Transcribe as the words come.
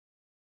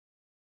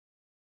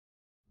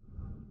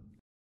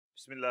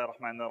Bismillah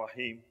ar-Rahman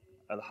ar-Rahim.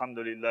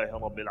 Alhamdulillahi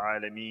Rabbil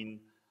Alameen.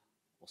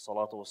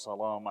 Wassalatu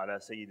wassalamu ala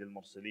Sayyid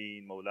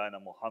al-Mursaleen, Mawlana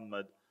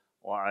Muhammad,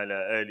 wa ala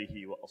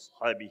alihi wa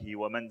ashabihi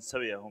wa man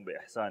sawiyahum bi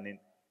ihsanin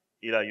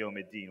ila yawm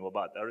ad-din. Wa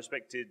ba'd. Our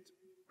respected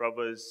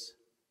brothers,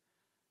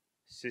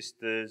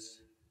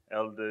 sisters,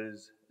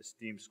 elders,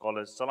 esteemed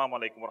scholars, Assalamu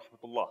alaikum wa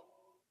rahmatullah.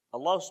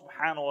 Allah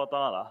subhanahu wa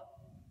ta'ala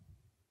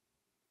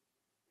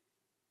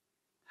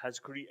has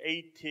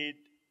created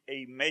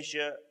a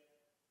measure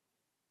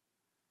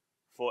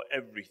for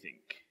everything,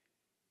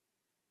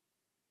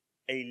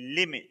 a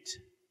limit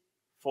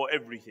for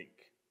everything.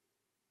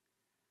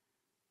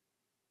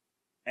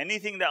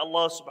 Anything that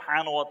Allah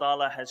subhanahu wa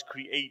ta'ala has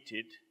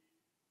created,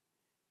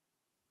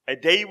 a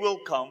day will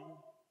come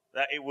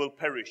that it will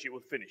perish, it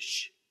will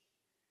finish.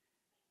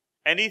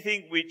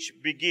 Anything which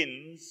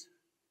begins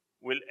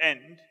will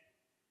end.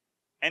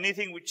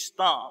 Anything which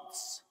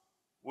starts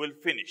will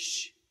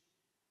finish.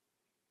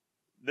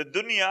 The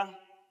dunya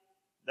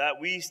that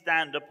we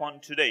stand upon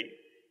today,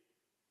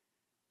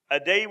 a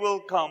day will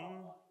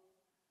come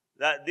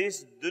that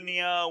this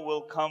dunya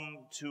will come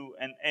to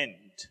an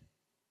end.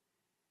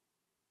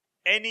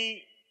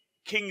 Any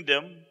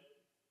kingdom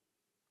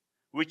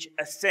which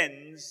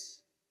ascends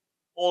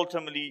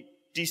ultimately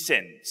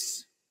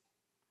descends.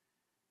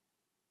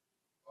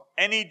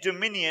 Any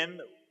dominion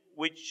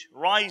which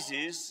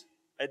rises,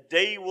 a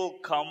day will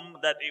come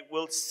that it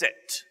will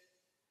set.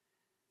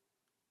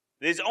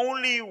 There's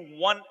only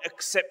one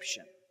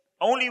exception.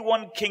 Only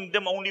one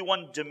kingdom, only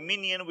one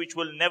dominion which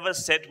will never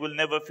set, will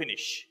never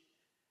finish.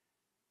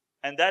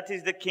 And that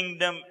is the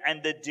kingdom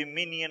and the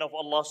dominion of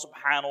Allah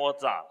subhanahu wa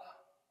ta'ala.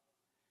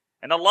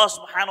 And Allah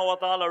subhanahu wa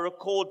ta'ala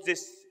records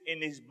this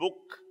in His book.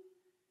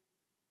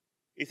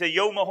 He said,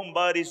 يَوْمَهُمْ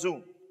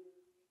بَارِزُونَ,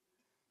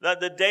 that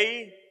the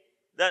day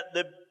that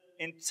the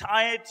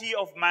entirety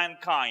of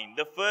mankind,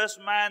 the first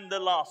man, the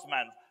last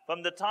man,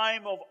 from the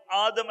time of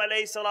Adam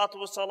alayhi salatu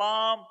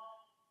wasalam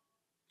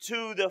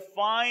to the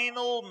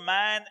final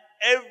man,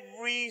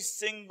 every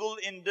single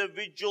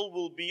individual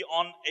will be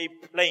on a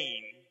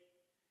plane.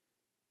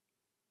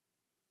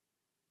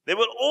 They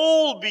will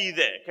all be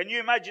there. Can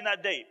you imagine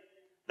that day?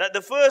 That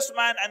the first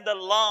man and the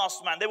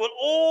last man, they will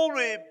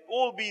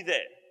all be there.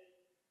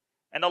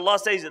 And Allah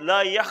says,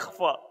 لا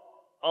يخفى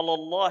على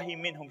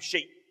الله منهم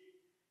شيء.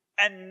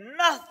 And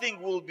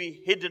nothing will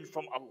be hidden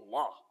from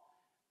Allah.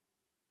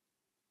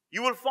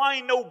 You will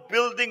find no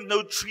buildings,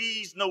 no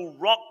trees, no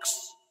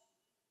rocks,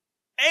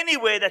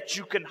 anywhere that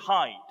you can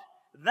hide.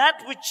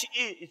 That which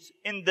is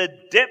in the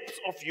depths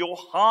of your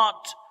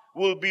heart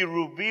will be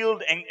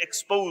revealed and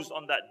exposed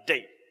on that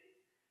day.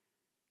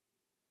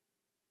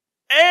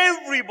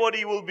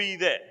 Everybody will be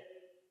there.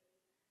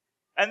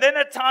 And then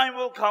a time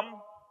will come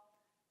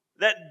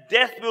that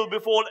death will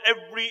befall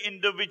every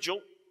individual.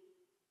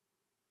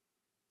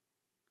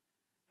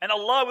 And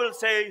Allah will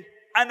say,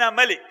 Ana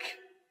Malik,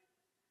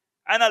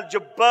 Ana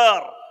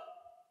Al-Jabbar,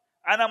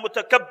 Ana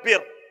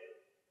Mutakabbir.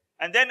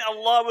 And then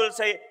Allah will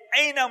say,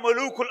 Aina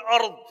Malukul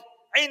Ard,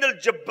 Aina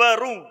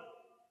Al-Jabbarun.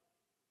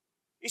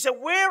 He said,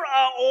 where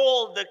are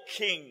all the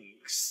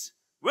kings?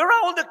 Where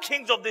are all the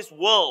kings of this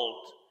world?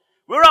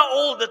 Where are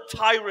all the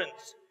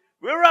tyrants?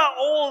 Where are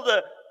all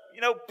the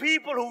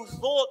people who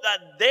thought that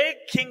their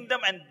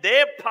kingdom and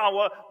their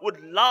power would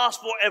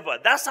last forever?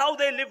 That's how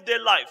they lived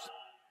their lives.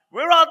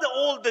 Where are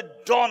all the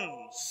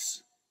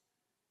dons?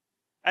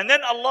 And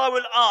then Allah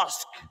will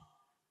ask,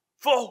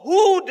 for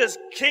who does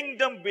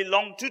kingdom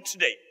belong to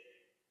today?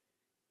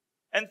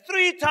 And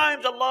 3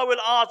 times Allah will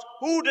ask,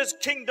 who does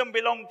kingdom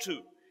belong to?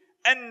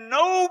 And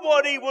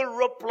nobody will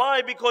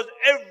reply, because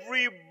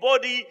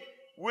everybody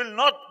will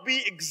not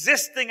be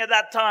existing at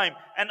that time.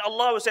 And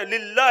Allah will say,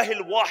 Lillahi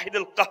al-Wahid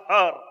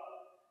al-Qahhar.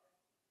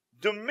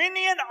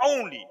 Dominion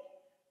only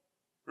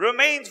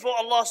remains for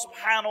Allah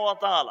subhanahu wa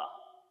ta'ala.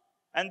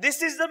 And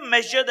this is the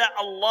measure that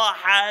Allah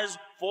has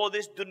for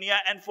this dunya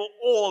and for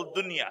all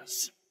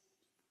dunyas.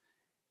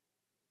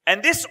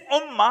 And this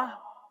ummah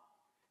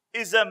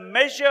is a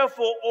measure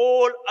for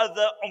all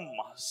other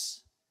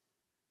ummahs.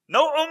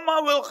 No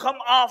ummah will come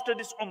after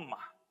this ummah.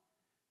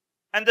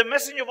 And the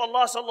Messenger of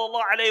Allah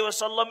sallallahu alayhi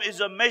wasallam is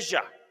a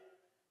measure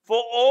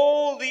for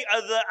all the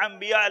other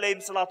anbiya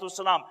alayhi salatu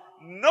wasalam.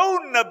 No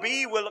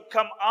nabi will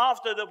come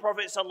after the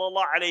Prophet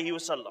sallallahu alayhi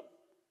wasallam.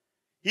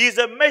 He is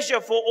a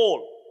measure for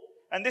all.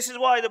 And this is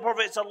why the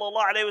Prophet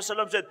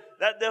ﷺ said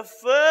that the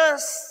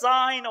first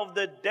sign of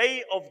the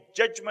day of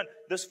judgment,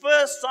 the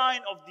first sign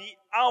of the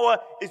hour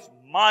is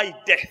my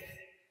death.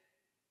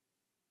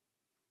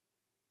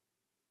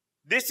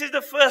 This is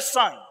the first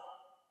sign.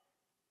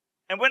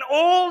 And when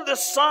all the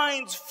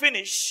signs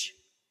finish,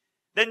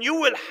 then you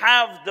will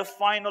have the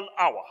final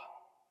hour.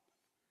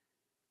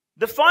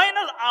 The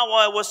final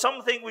hour was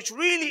something which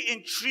really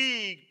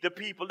intrigued the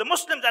people, the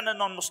Muslims and the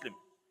non-Muslims.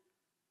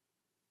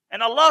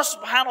 And Allah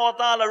subhanahu wa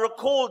ta'ala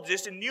records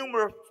this in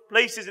numerous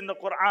places in the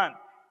Quran.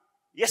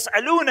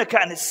 يَسْأَلُونَكَ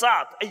عَنِ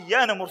السَّاعَةِ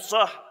أَيَّانَ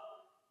مُرْسَاهَا.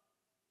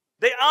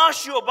 They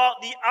ask you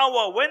about the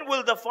hour. When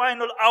will the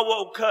final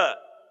hour occur?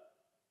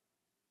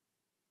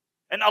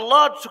 And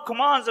Allah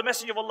commands the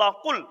Messenger of Allah,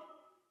 قُلْ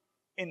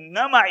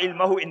إِنَّمَا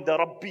عِلْمَهُ عِنْدَ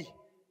رَبِّي.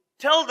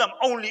 Tell them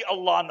only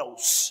Allah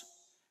knows.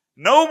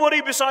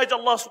 Nobody besides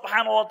Allah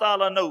subhanahu wa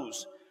ta'ala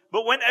knows.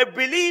 But when a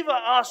believer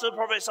asks the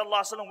Prophet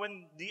sallallahu alaihi wasallam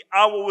when the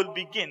hour will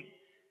begin,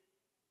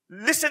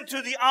 listen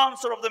to the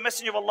answer of the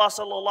Messenger of Allah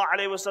sallallahu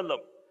alaihi wasallam.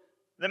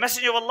 The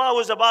Messenger of Allah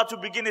was about to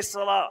begin his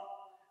salah,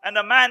 and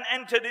a man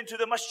entered into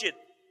the masjid.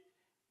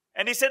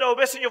 And he said, "O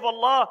Messenger of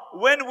Allah,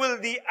 when will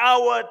the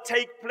hour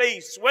take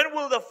place? When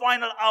will the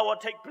final hour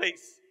take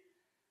place?"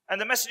 And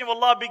the Messenger of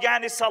Allah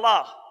began his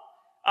salah.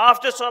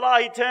 After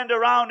salah, he turned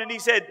around and he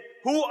said,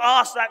 "Who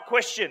asked that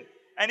question?"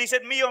 And he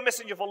said, "Me, O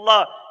Messenger of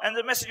Allah." And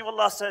the Messenger of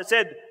Allah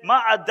said,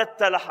 "Ma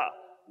adatta laha."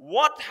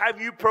 What have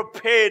you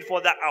prepared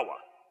for that hour?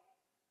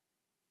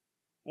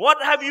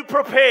 What have you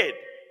prepared?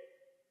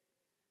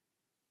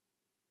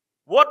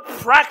 What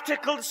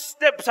practical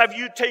steps have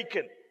you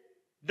taken?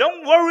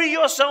 Don't worry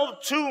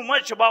yourself too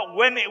much about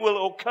when it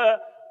will occur.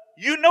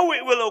 You know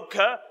it will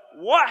occur.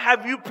 What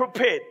have you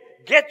prepared?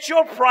 Get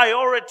your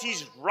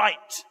priorities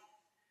right.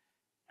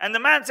 And the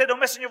man said, "O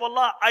Messenger of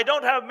Allah, I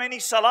don't have many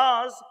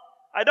salahs,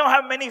 I don't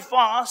have many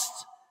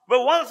fasts,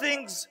 but one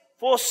thing's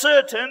for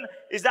certain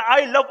is that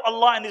I love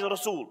Allah and His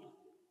Rasul."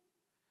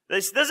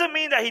 This doesn't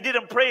mean that he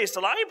didn't pray his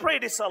salah. He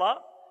prayed his salah.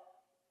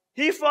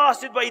 He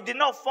fasted, but he did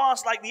not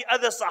fast like the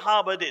other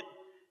Sahaba did.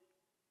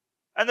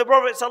 And the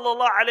Prophet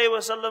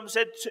ﷺ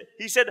said,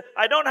 he said,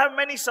 "I don't have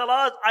many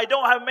salahs, I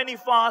don't have many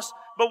fasts,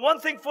 but one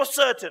thing for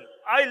certain,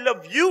 I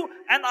love you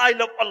and I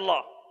love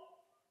Allah."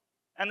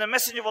 And the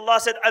Messenger of Allah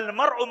said,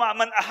 "Al-mar'u ma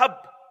man ahab."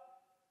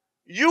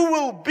 You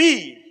will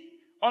be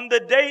on the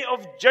day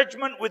of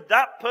judgment with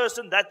that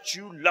person that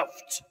you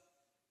loved.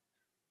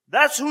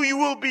 That's who you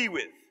will be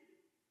with.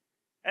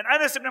 And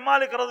Anas ibn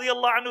Malik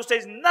radiyallahu anhu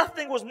says,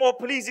 nothing was more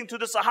pleasing to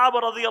the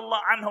Sahaba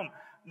radiyallahu anhum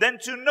than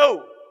to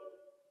know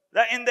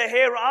that in the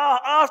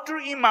hereafter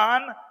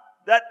iman,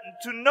 that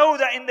to know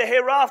that in the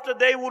hereafter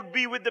they would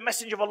be with the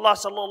Messenger of Allah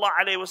sallallahu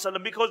alaihi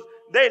wasallam, because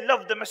they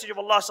loved the Messenger of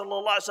Allah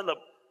sallallahu alaihi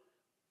wasallam.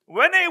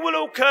 When it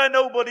will occur,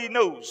 nobody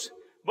knows,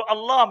 but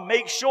Allah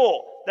makes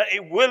sure that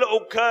it will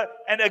occur.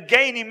 And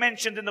again He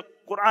mentioned in the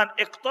Quran,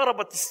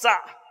 "Iqtarabat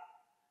as-sa'ah."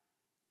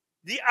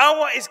 The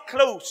hour is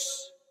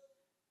close.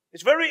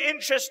 It's very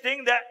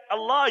interesting that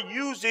Allah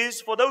uses,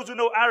 for those who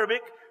know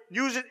Arabic,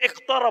 uses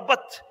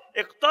iqtarabat.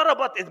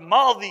 Iqtarabat is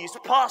madi, it's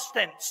past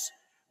tense.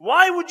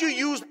 Why would you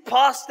use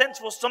past tense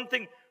for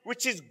something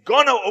which is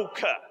gonna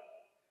occur?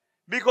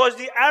 Because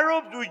the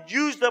Arabs would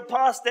use the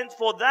past tense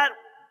for that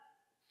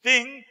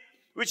thing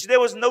which there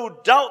was no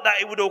doubt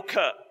that it would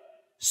occur.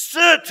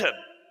 Certainly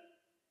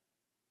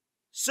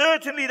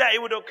that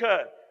it would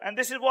occur. And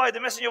this is why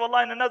the Messenger of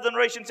Allah in another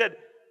narration said,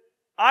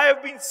 "I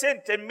have been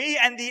sent, and me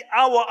and the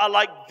hour are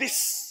like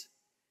this."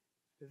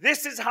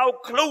 This is how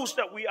close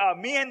that we are,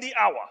 me and the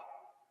hour.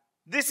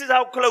 This is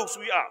how close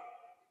we are.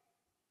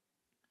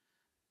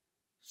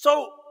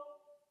 So,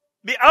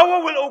 the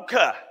hour will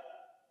occur.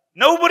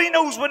 Nobody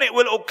knows when it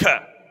will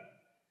occur.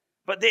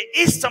 But there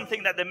is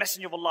something that the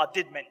Messenger of Allah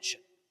did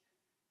mention.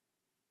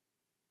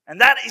 And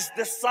that is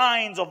the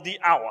signs of the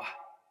hour.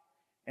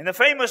 In the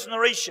famous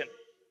narration,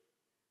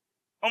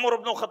 Umar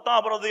ibn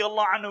Khattab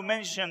radiyallahu anhu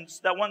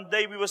mentions that one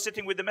day we were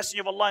sitting with the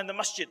Messenger of Allah in the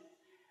masjid,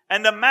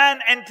 and a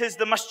man enters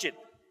the masjid,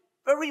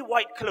 very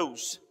white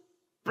clothes,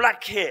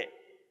 black hair,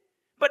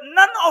 but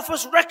none of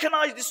us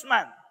recognized this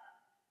man,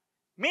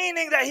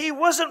 meaning that he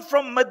wasn't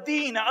from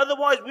Medina,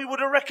 otherwise we would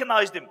have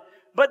recognized him.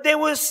 But there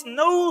was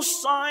no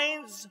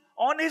signs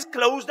on his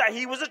clothes that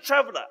he was a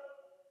traveler.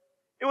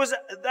 It was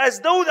as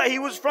though that he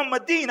was from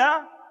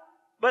Medina,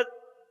 but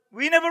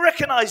we never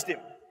recognized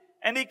him.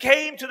 And he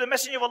came to the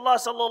Messenger of Allah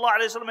sallallahu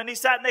alaihi wasallam, and he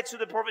sat next to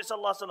the Prophet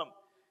sallallahu alaihi wasallam,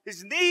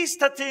 his knees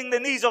touching the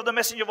knees of the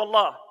Messenger of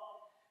Allah.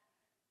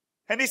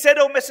 And he said,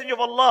 "O Messenger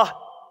of Allah,"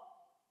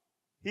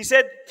 he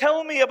said,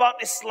 "tell me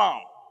about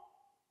Islam.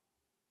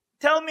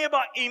 Tell me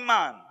about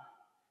Iman.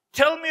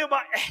 Tell me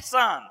about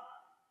Ihsan."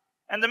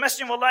 And the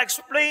Messenger of Allah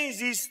explains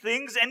these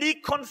things and he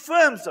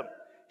confirms them.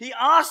 He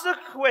asks a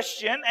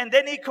question and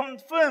then he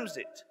confirms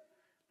it.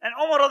 And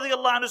Umar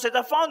radiallahu anhu said,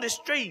 "I found this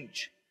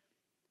strange.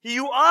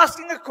 You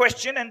asking a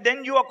question and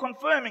then you are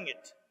confirming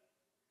it."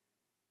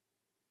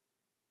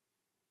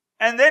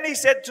 And then he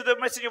said to the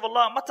Messenger of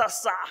Allah, "Mata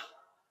as-sa'ah?"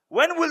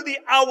 When will the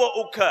hour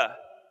occur?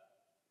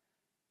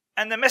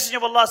 And the Messenger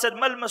of Allah said,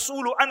 "Mal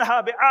mas'ulu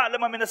anha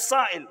bi'a'lama min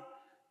as-sa'il."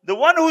 The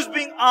one who's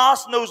being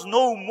asked knows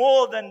no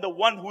more than the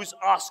one who is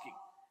asking.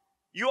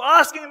 You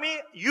asking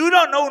me, you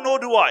don't know, nor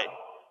do I.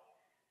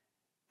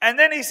 And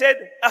then he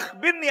said,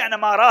 "Akhbirni an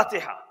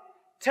amaratiha."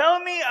 Tell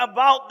me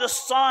about the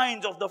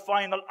signs of the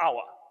final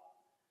hour.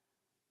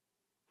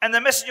 And the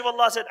Messenger of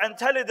Allah said, "An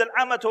talid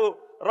al-amatu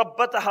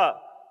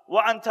rabbataha,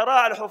 wa an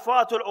tara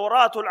al-hufatu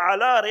al-uratu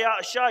al-ala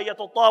ri'asha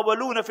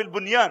yatatawaluna fil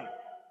bunyan."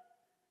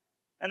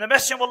 And the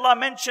Messenger of Allah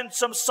mentioned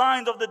some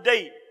signs of the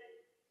day.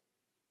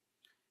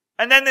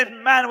 And then the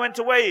man went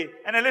away.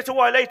 And a little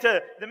while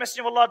later, the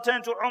Messenger of Allah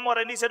turned to Umar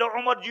and he said, "Oh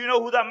Umar, do you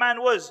know who that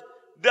man was?"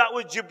 That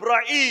was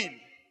Jibreel.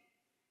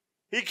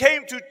 He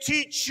came to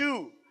teach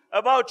you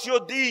about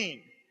your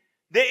deen.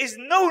 There is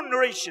no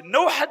narration,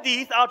 no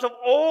hadith out of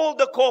all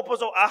the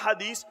corpus of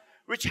ahadith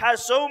which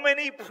has so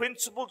many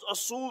principles,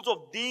 usuls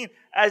of deen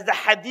as the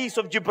hadith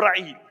of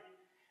Jibreel.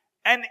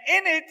 And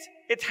in it,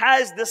 it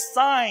has the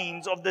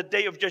signs of the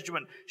Day of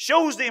Judgment.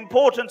 Shows the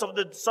importance of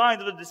the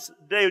signs of the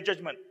Day of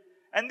Judgment.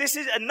 And this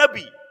is a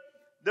nabi.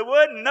 The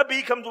word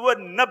nabi comes from the word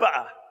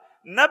naba'a.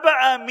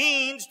 Naba'a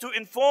means to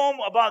inform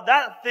about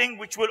that thing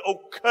which will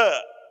occur.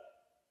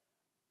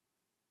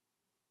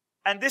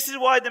 And this is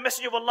why the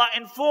Messenger of Allah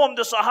informed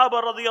the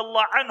Sahaba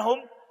radiyallahu anhum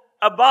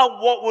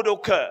about what would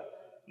occur.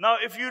 Now,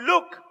 if you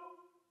look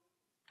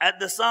at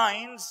the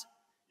signs,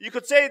 you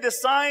could say the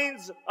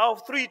signs are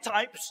of three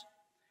types.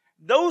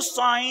 Those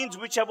signs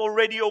which have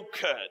already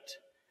occurred.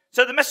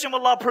 So the Messenger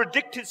of Allah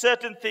predicted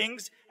certain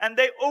things and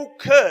they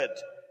occurred.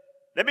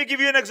 Let me give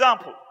you an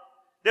example.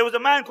 There was a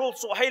man called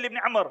Suhail ibn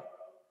Amr.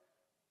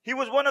 He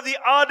was one of the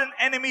ardent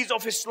enemies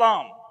of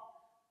Islam.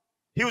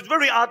 He was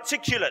very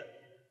articulate.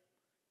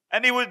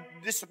 And he would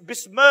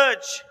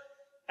besmirch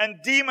and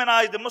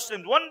demonize the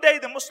Muslims. One day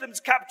the Muslims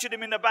captured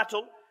him in a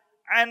battle.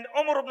 And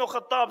Umar ibn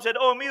Khattab said,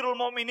 "Oh Amir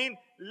al-Mu'mineen,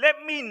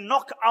 let me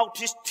knock out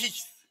his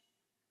teeth.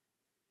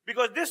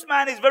 Because this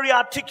man is very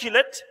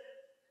articulate.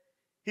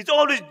 He's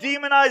always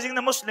demonizing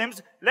the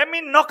Muslims. Let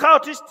me knock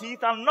out his teeth.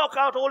 I'll knock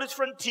out all his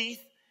front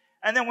teeth.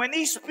 And then when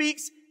he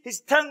speaks,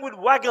 his tongue would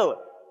waggle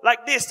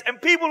like this.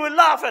 And people will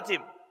laugh at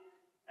him."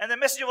 And the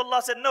Messenger of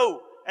Allah said,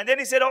 "No." And then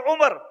he said, "Oh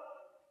Umar,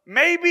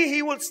 maybe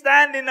he will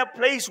stand in a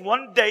place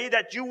one day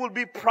that you will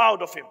be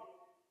proud of him."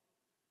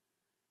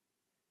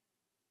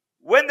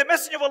 When the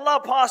Messenger of Allah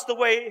passed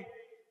away,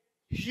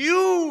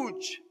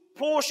 huge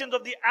portions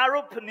of the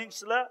Arab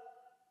Peninsula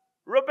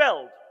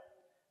rebelled.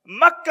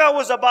 Makkah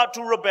was about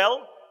to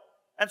rebel.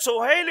 And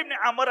Suhail ibn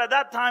Amr at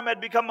that time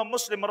had become a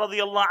Muslim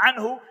radiyallahu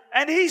anhu.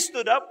 And he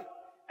stood up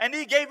and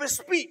he gave a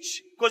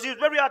speech because he was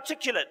very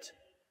articulate.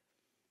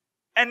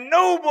 And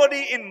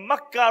nobody in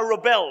Makkah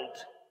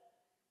rebelled.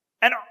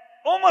 And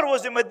Umar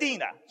was in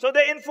Medina. So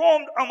they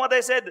informed Umar,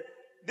 they said,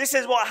 "This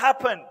is what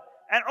happened."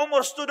 And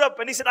Umar stood up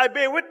and he said, "I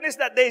bear witness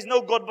that there is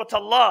no God but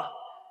Allah.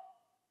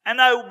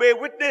 And I bear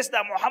witness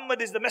that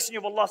Muhammad is the Messenger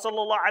of Allah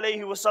sallallahu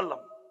alayhi wa sallam."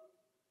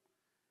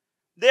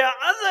 There are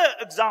other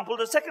examples.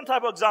 The second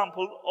type of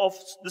example of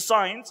the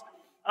signs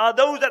are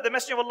those that the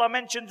Messenger of Allah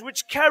mentions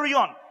which carry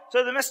on.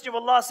 So the Messenger of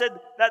Allah said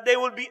that there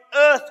will be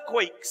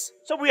earthquakes.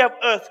 So we have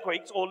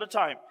earthquakes all the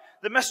time.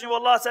 The Messenger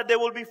of Allah said there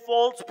will be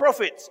false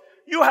prophets.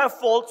 You have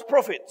false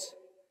prophets.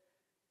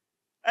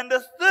 And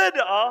the third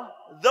are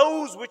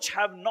those which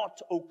have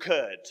not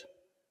occurred,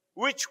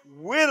 which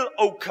will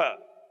occur.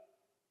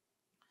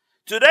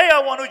 Today I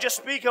want to just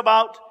speak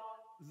about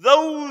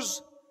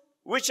those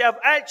which have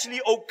actually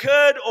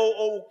occurred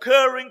or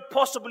occurring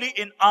possibly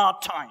in our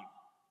time.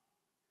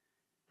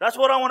 That's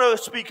what I want to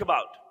speak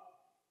about.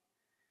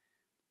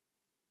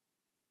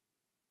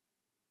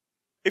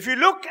 If you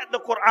look at the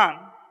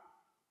Quran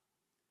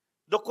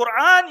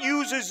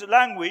uses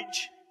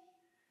language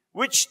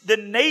which the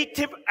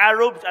native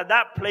Arabs at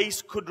that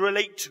place could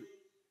relate to.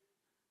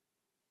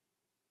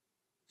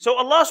 So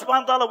Allah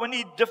subhanahu wa ta'ala, when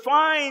He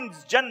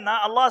defines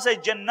Jannah, Allah says,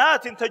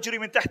 "Jannatin tajri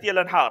min tahtiha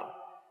al-anhar."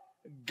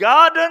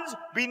 Gardens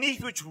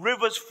beneath which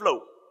rivers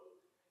flow.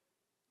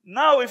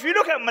 Now, if you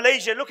look at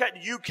Malaysia, look at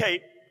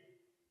UK,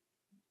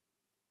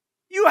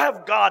 you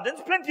have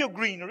gardens, plenty of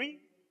greenery.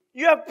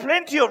 You have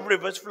plenty of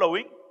rivers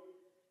flowing.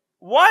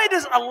 Why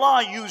does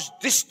Allah use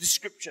this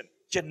description?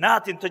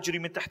 Jannatin tajri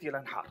min tahtiha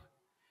al-anhar.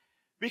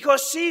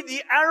 Because see,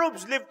 the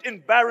Arabs lived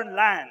in barren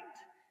land,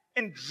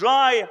 in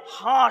dry,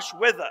 harsh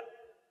weather.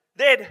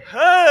 They had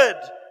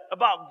heard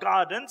about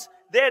gardens,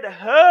 they had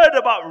heard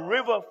about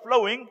river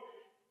flowing,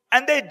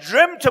 and they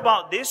dreamt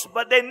about this,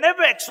 but they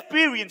never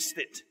experienced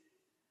it.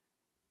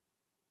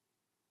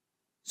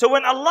 So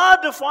when Allah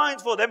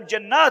defines for them,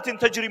 Jannatin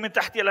tajri min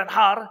tahtiha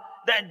al-anhar,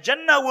 that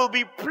Jannah will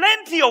be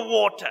plenty of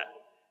water,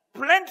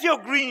 plenty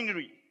of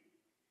greenery.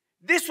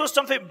 This was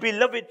something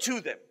beloved to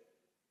them.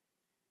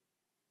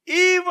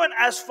 Even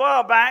as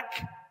far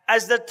back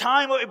as the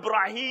time of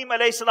Ibrahim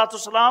alayhi salatu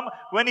salam,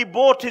 when he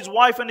brought his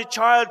wife and his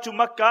child to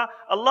Mecca,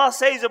 Allah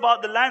says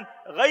about the land,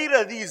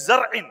 غَيْرَ ذِي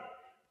زَرْعٍ,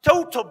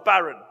 total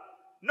barren,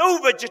 no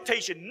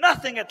vegetation,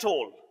 nothing at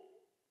all.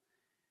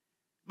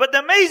 But the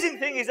amazing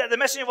thing is that the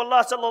Messenger of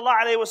Allah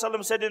sallallahu alayhi wa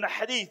sallam said in a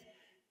hadith,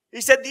 he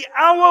said, "The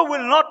hour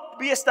will not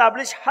be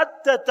established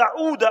حَتَّى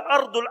تَعُودَ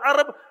أَرْضُ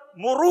الْعَرَبِ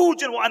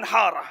مُرُوجًا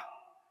وَأَنْهَارًا."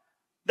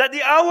 That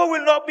the hour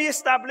will not be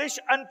established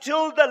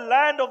until the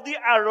land of the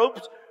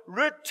Arabs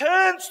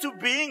returns to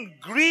being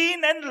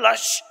green and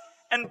lush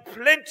and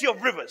plenty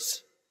of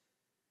rivers.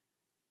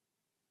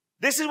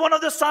 This is one of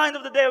the signs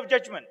of the Day of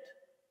Judgment.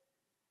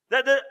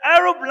 That the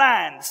Arab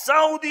land,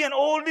 Saudi and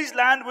all these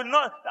land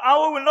the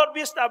hour will not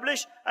be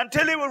established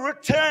until it will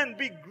return,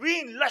 be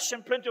green, lush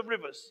and plenty of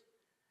rivers.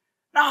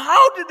 Now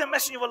how did the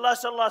Messenger of Allah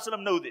sallallahu alaihi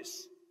wasallam know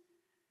this?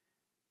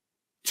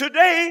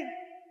 Today,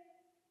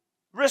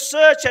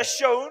 research has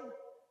shown,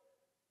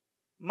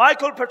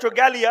 Michael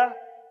Petrogalia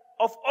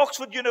of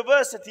Oxford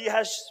University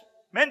has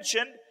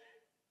mentioned,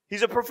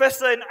 he's a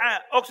professor in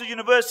Oxford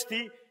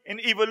University in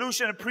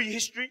evolution and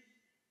prehistory.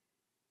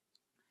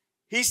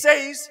 He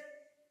says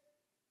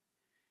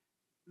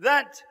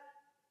that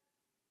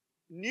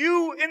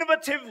new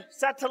innovative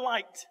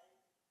satellite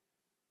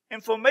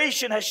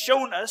information has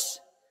shown us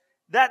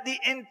that the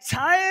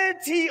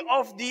entirety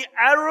of the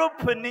Arab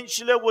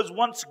Peninsula was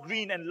once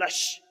green and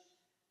lush.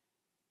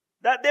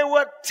 That there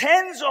were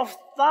tens of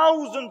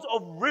thousands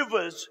of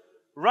rivers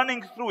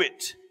running through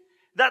it.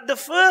 That the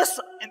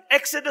first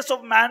exodus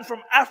of man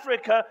from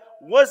Africa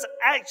was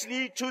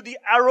actually to the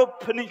Arab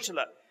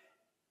Peninsula.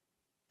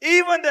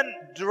 Even the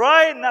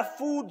dry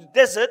Nafud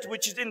desert,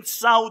 which is in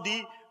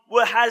Saudi,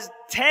 has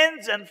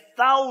tens and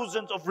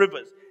thousands of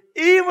rivers.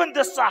 Even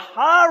the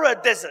Sahara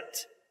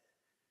desert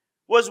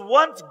was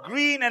once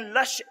green and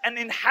lush and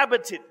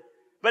inhabited.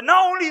 But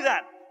not only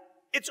that,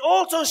 it's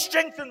also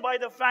strengthened by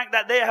the fact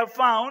that they have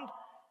found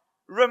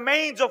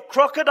remains of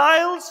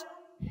crocodiles,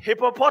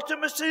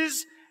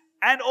 hippopotamuses,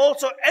 and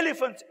also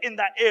elephants in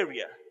that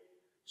area.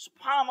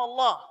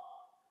 SubhanAllah.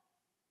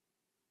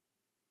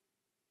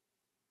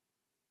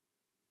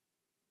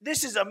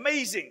 This is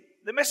amazing.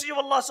 The Messenger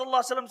of Allah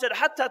sallallahu alaihi wasallam said,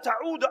 "Hatta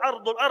ta'ud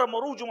ardul aram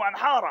murujum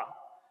anhara."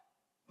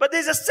 But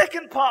there's a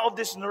second part of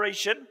this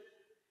narration,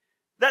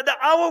 that the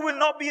hour will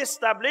not be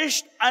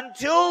established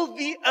until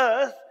the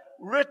earth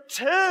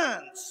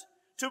returns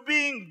to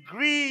being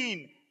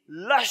green,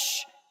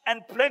 lush,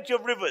 and plenty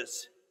of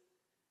rivers.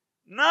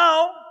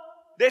 Now,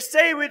 they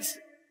say with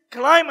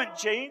climate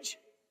change,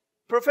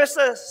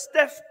 Professor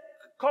Steph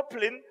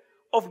Coplin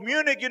of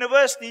Munich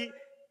University,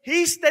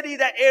 he studied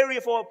that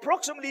area for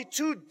approximately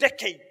 2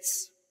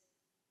 decades.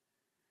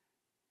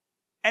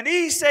 And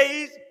he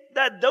says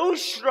that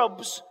those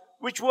shrubs,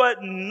 which were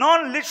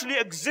non-literally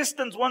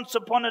existent once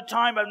upon a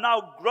time, have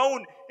now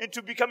grown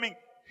into becoming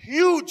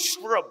huge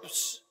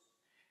shrubs.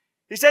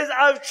 He says,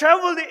 I've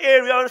traveled the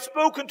area, I've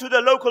spoken to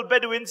the local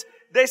Bedouins.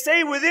 They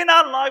say within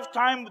our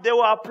lifetime, there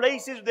were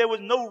places there was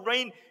no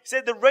rain. He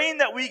said, the rain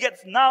that we get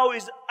now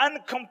is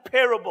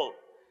uncomparable.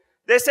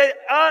 They say,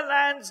 our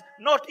lands,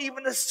 not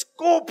even a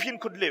scorpion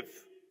could live.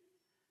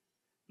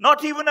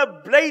 Not even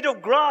a blade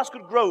of grass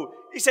could grow.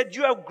 He said,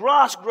 you have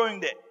grass growing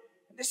there.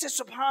 This is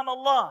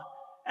subhanallah.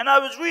 And I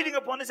was reading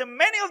upon this, and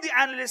many of the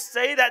analysts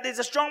say that there's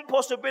a strong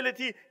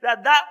possibility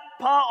that that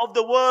part of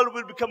the world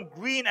will become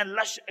green and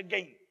lush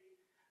again.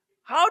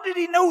 How did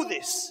he know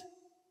this?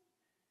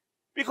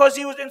 Because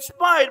he was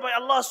inspired by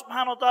Allah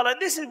subhanahu wa ta'ala.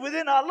 And this is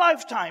within our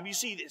lifetime, you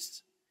see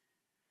this.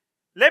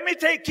 Let me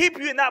keep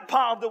you in that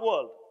part of the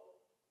world.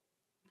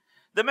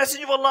 The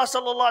Messenger of Allah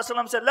sallallahu alaihi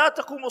wasallam said, "La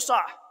taqumu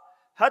sa'ah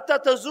hatta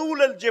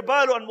tazul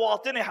al-jibal an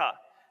wa'atiniha."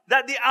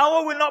 That the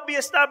hour will not be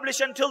established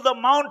until the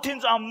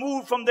mountains are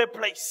moved from their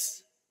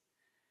place.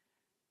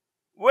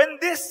 When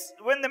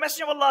the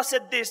Messenger of Allah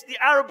said this, the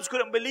Arabs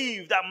couldn't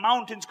believe that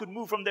mountains could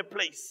move from their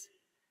place.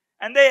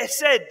 And they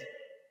said,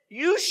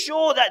 you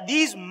sure that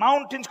these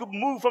mountains could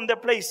move from their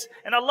place?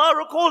 And Allah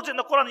recalls in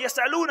the Quran,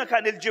 يَسْأَلُونَكَ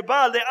عَنِ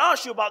الْجِبَالِ. They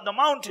asked you about the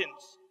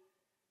mountains.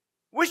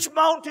 Which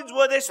mountains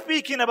were they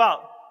speaking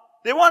about?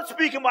 They weren't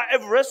speaking about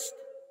Everest.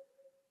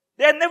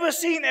 They had never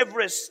seen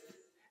Everest.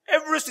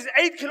 Everest is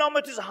 8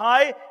 kilometers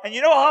high. And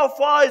you know how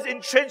far is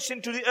entrenched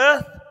into the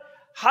earth?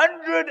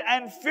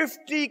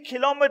 150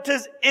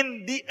 kilometers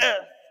in the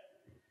earth.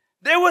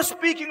 They were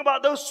speaking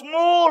about those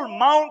small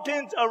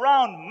mountains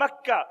around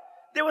Mecca.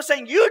 They were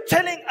saying, you're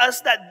telling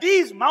us that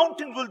these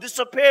mountains will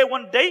disappear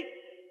one day?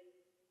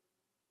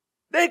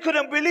 They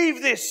couldn't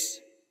believe this.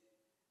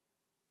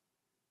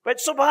 But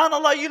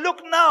subhanAllah, you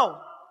look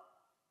now,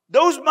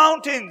 those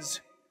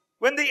mountains,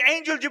 when the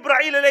angel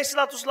Jibreel alayhi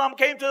salatu wasalam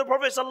came to the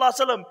Prophet sallallahu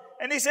alaihi wasallam,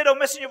 and he said, O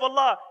Messenger of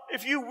Allah,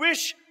 if you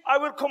wish, I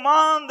will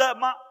command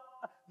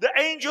the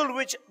angel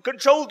which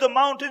controls the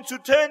mountains to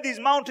turn these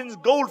mountains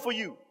gold for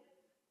you.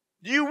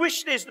 Do you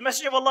wish this? The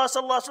Messenger of Allah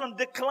sallallahu alaihi wasallam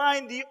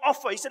declined the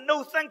offer. He said,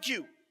 no, thank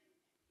you.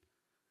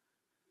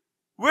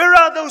 Where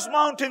are those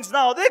mountains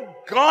now? They're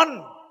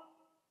gone.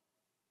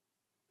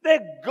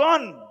 They're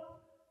gone.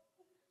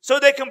 So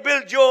they can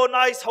build your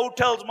nice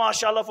hotels,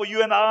 mashallah, for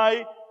you and I.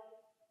 You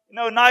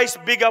know, nice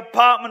big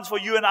apartments for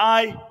you and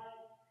I.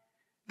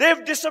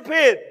 They've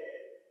disappeared.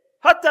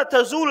 Hatta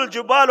tazul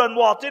al-jibal an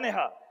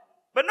wa'atiniha.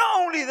 But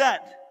not only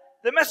that,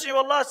 the Messenger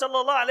of Allah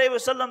sallallahu alayhi wa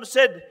sallam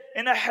said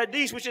in a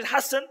hadith which is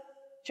Hassan,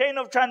 chain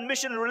of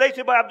transmission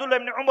related by Abdullah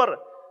ibn Umar,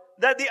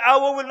 that the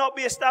hour will not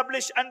be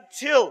established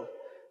until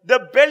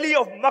the belly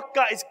of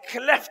Makkah is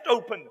cleft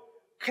open.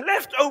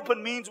 Cleft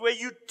open means where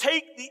you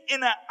take the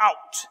inner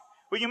out,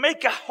 where you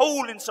make a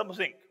hole in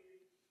something.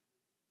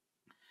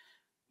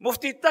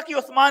 Mufti Taqi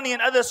Uthmani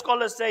and other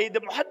scholars say the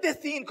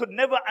muhaddithin could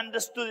never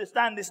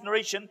understand this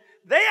narration.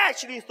 They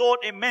actually thought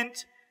it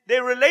meant,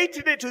 they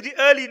related it to the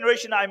early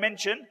narration I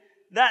mentioned,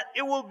 that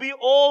it will be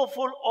all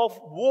full of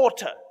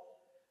water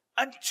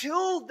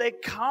until they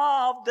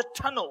carved the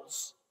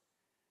tunnels.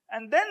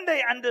 And then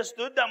they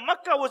understood that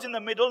Makkah was in the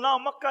middle, now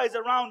Makkah is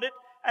around it,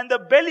 and the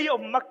belly of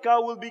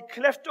Makkah will be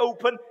cleft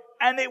open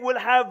and it will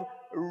have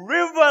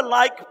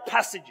river-like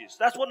passages.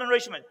 That's what the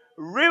narration meant.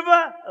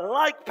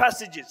 River-like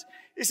passages.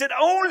 He said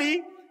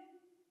only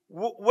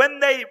when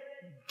they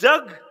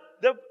dug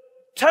the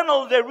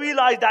tunnel, they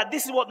realized that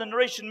this is what the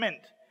narration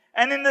meant.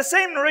 And in the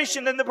same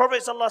narration, then the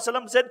Prophet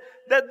ﷺ said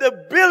that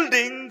the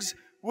buildings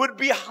would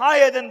be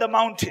higher than the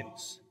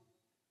mountains.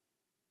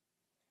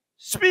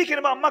 Speaking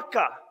about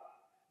Makkah,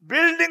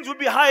 buildings would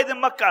be higher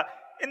than Makkah.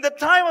 In the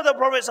time of the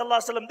Prophet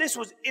ﷺ, this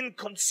was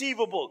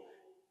inconceivable.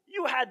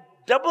 You had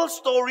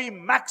double-story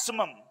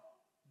maximum.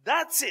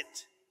 That's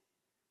it.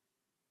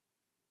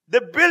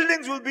 The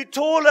buildings will be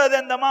taller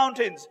than the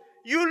mountains.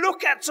 You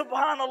look at,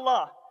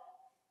 subhanallah,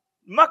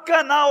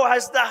 Makkah now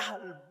has the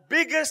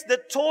biggest, the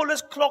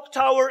tallest clock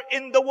tower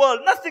in the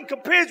world. Nothing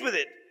compares with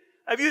it.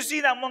 Have you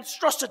seen that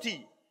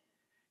monstrosity?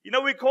 You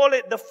know, we call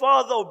it the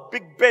father of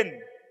Big Ben.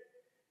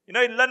 You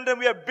know, in London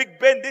we have Big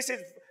Ben. This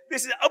is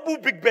Abu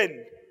Big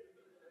Ben.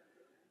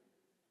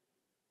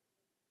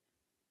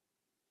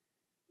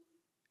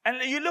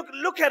 And you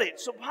look at it,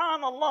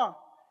 subhanallah.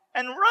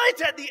 And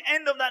right at the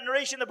end of that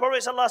narration, the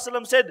Prophet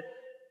ﷺ said,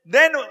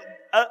 then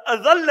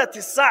أَظَلَّتِ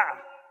السَّاعَةِ,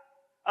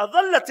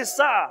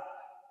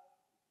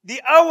 the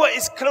hour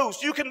is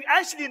close. You can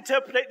actually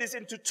interpret this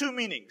into two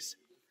meanings.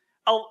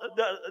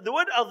 The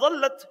word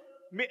أَظَلَّت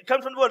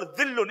comes from the word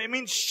dhillun. It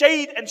means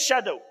shade and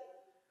shadow.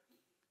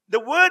 The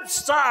word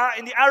sa'a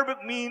in the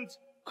Arabic means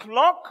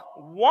clock,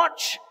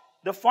 watch,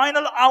 the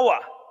final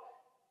hour.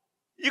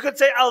 You could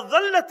say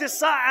al-dhallati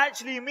sa'a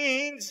actually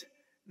means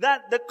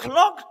that the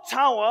clock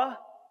tower,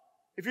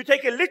 if you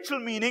take a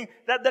literal meaning,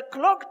 that the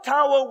clock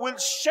tower will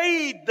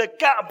shade the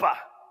Kaaba.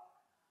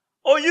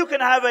 Or you can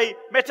have a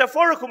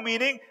metaphorical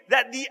meaning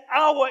that the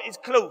hour is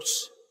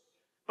close.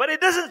 But it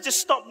doesn't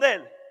just stop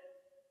there.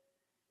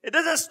 It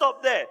doesn't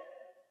stop there.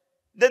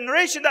 The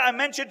narration that I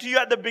mentioned to you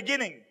at the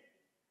beginning,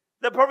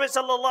 the Prophet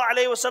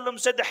ﷺ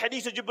said, the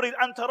hadith of Jibreel,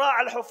 أَن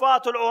تَرَاعَ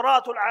الْحُفَاةُ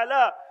الْعُرَاةُ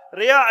الْعَلَاءُ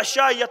رِيَاءَ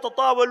الشَّاءِ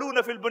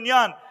يَتَطَاوَلُونَ فِي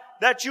الْبُنْيَانِ,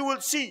 that you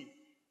will see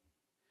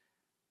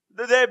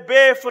that they're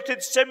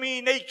barefooted,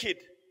 semi-naked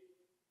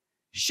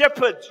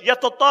shepherds,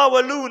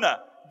 يَتَطَاوَلُونَ,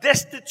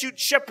 destitute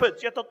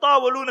shepherds,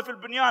 يَتَطَاوَلُونَ فِي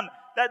الْبُنْيَانِ,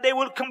 that they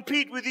will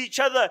compete with each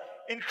other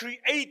in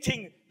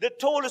creating the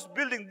tallest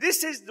building.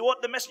 This is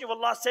what the Messenger of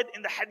Allah said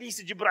in the hadith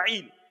of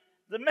Jibreel.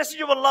 The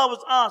Messenger of Allah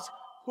was asked,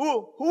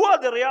 who are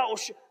the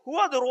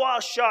ru'a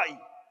al-sha'i?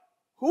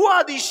 Who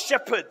are these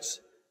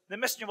shepherds? The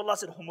Messenger of Allah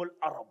said, Humul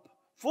Arab.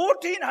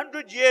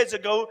 1400 years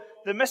ago,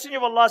 the Messenger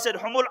of Allah said,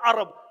 Humul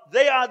Arab.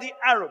 They are the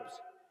Arabs.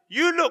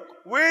 You look,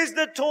 where's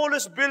the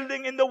tallest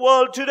building in the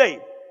world today?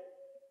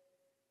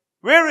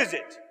 Where is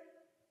it?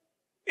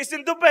 It's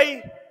in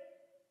Dubai.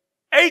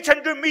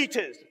 800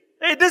 meters.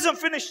 It doesn't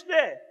finish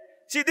there.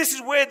 See, this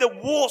is where the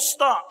war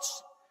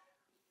starts.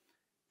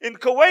 In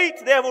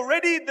Kuwait, they have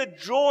already the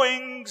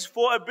drawings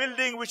for a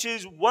building which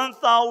is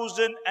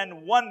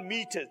 1,001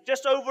 meters,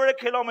 just over a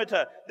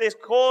kilometer. It's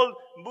called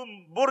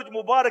Burj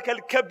Mubarak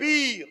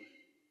al-Kabir.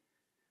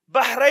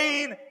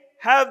 Bahrain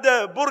have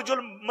the Burj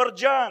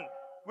al-Marjan,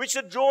 which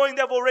the drawing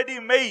they've already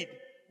made,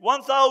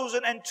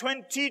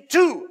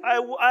 1,022.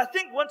 I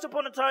think once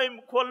upon a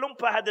time, Kuala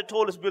Lumpur had the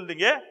tallest building,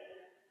 yeah?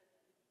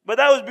 But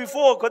that was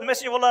before, because the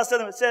Messenger of Allah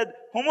said,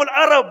 Humul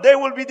Arab, they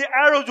will be the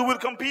Arabs who will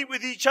compete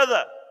with each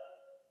other.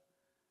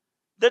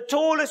 The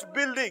tallest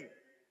building.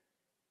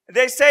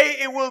 They say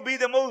it will be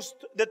the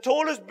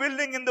tallest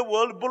building in the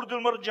world, Burj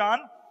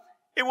al-Marjan.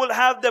 It will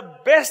have the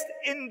best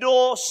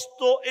indoor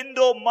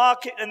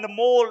market and the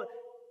mall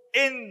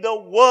in the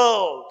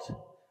world.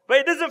 But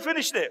it doesn't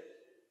finish there.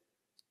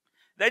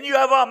 Then you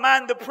have our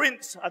man, the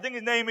prince. I think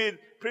his name is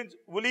Prince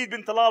Walid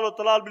bin Talal or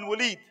Talal bin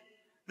Walid.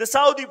 The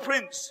Saudi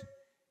prince.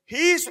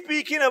 He's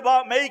speaking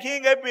about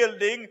making a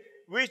building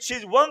which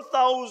is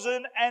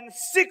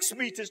 1,006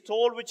 meters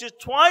tall, which is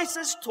twice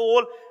as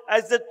tall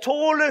as the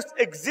tallest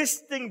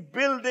existing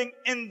building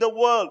in the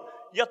world.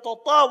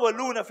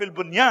 يَتَطَاوَلُونَ فِي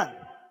الْبُنْيَانِ.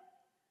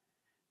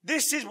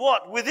 This is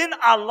what? Within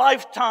our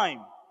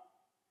lifetime.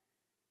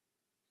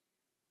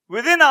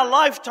 Within our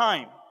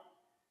lifetime.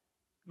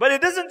 But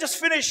it doesn't just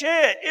finish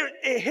here.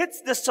 It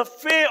hits the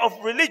sphere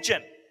of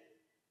religion.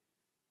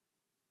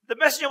 The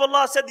Messenger of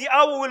Allah said the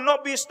hour will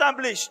not be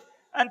established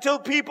until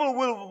people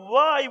will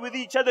vie with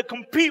each other,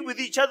 compete with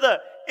each other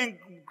in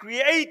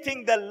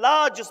creating the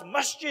largest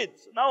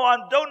masjids. Now, I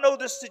don't know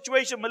the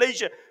situation in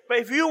Malaysia, but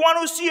if you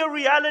want to see a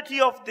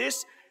reality of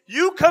this,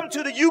 you come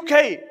to the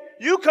UK,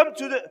 you come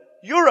to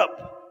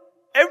Europe.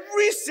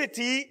 Every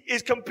city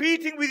is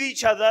competing with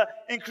each other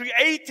in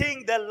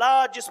creating the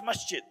largest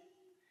masjid.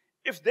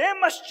 If their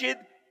masjid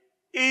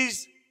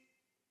is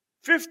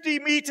 50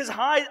 meters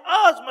high,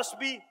 ours must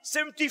be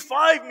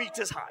 75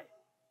 meters high.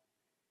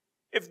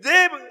 If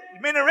their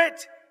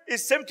minaret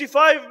is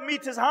 75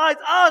 meters high,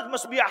 ours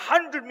must be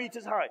 100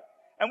 meters high.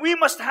 And we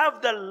must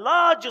have the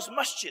largest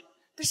masjid.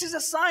 This is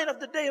a sign of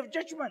the Day of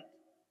Judgment.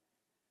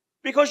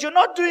 Because you're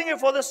not doing it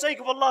for the sake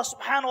of Allah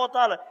subhanahu wa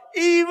ta'ala.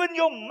 Even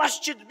your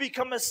masjid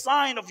become a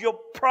sign of your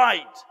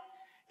pride.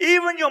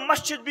 Even your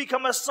masjid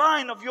become a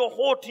sign of your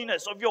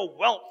haughtiness, of your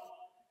wealth.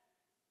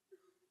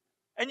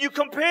 And you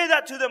compare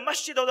that to the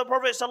masjid of the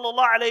Prophet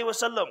sallallahu alaihi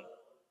wasallam.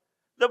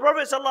 The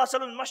Prophet sallallahu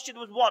alaihi wasallam's masjid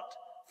was what?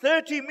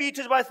 30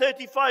 meters by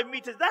 35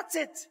 meters. That's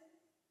it.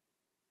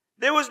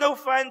 There was no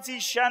fancy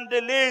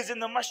chandeliers in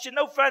the masjid,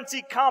 no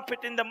fancy carpet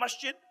in the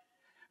masjid.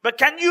 But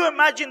can you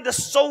imagine the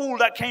soul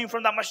that came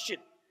from that masjid?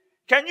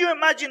 Can you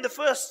imagine the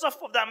first saf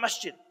of that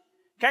masjid?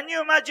 Can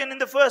you imagine in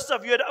the first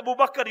saf you had Abu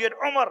Bakr, you had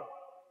Umar,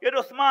 you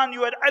had Uthman,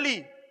 you had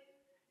Ali,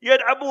 you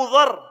had Abu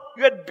Dhar,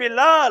 you had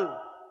Bilal,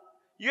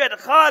 you had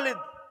Khalid,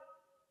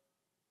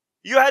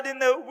 you had in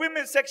the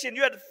women's section,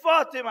 you had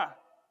Fatima,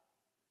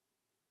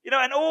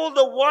 and all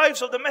the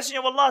wives of the Messenger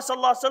of Allah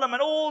sallallahu alaihi wasallam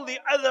and all the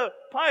other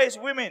pious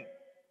women,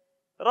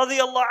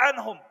 radiyallahu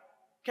anhum.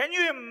 Can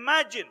you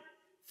imagine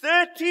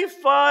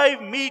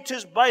 35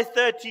 meters by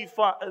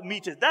 35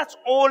 meters? That's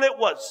all it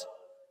was.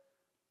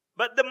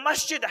 But the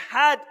masjid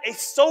had a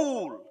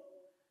soul.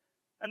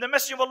 And the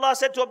Messenger of Allah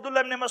said to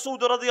Abdullah ibn Mas'ud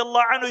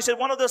radiyallahu anhu, he said,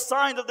 one of the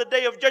signs of the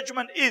Day of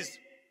Judgment is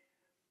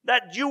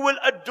that you will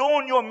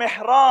adorn your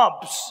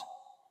mihrabs,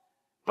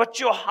 but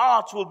your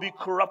heart will be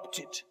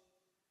corrupted.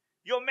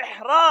 Your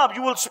mihrab,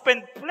 you will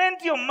spend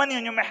plenty of money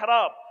on your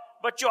mihrab,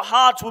 but your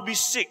heart will be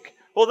sick.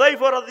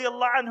 Hudayfa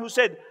radiyallahu anhu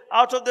said,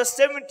 out of the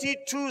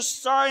 72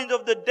 signs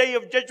of the Day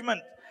of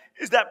Judgment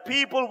is that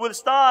people will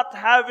start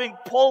having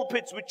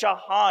pulpits which are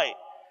high.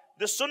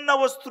 The sunnah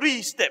was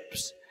 3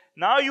 steps.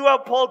 Now you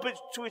have pulpits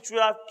which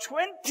will have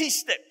 20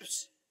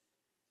 steps.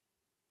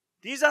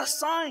 These are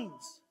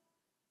signs.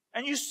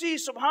 And you see,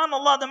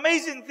 subhanAllah, the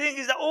amazing thing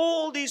is that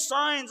all these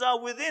signs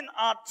are within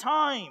our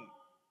time.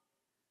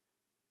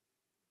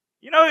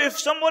 If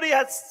somebody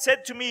had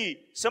said to me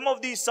some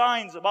of these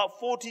signs about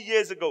 40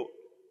 years ago,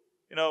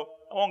 I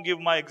won't give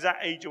my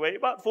exact age away,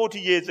 about 40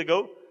 years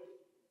ago,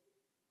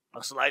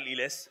 or slightly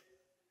less,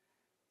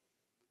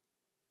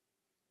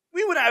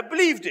 we wouldn't have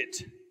believed it.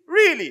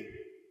 Really.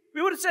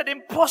 We would have said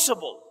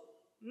impossible.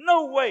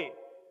 No way.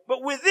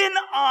 But within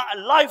our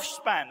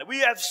lifespan, we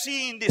have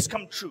seen this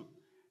come true.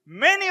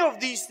 Many of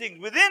these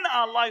things within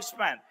our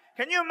lifespan.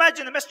 Can you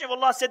imagine the Messenger of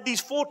Allah said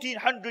these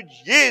 1400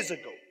 years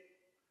ago?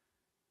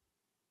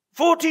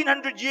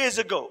 1400 years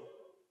ago.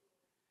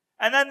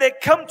 And then they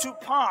come to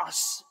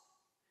pass.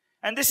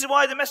 And this is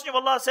why the Messenger of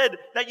Allah said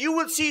that you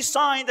will see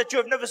signs that you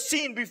have never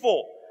seen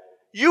before.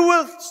 You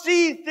will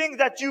see things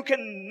that you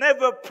can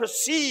never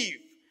perceive,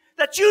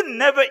 that you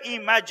never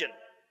imagine.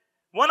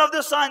 One of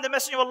the signs the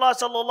Messenger of Allah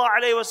sallallahu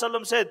alayhi wa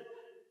sallam said,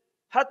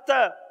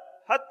 Hatta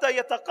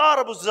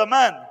yataqarabu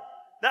zaman,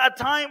 that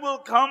a time will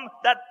come,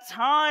 that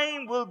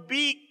time will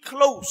be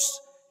close.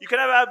 You can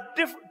have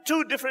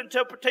two different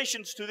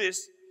interpretations to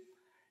this.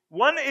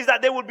 One is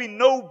that there will be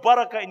no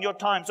barakah in your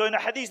time. So in a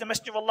hadith, the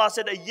Messenger of Allah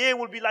said a year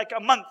will be like a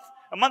month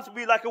will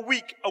be like a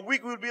week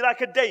will be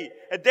like a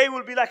day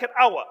will be like an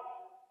hour.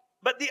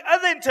 But the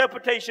other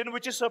interpretation,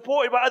 which is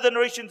supported by other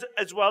narrations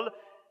as well,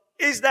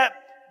 is that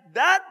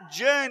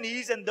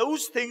journeys and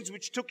those things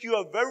which took you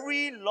a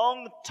very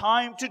long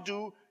time to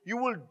do, you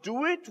will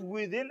do it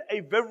within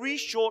a very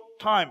short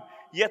time.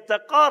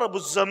 يَتَقَارَبُ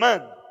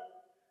الزَّمَانِ.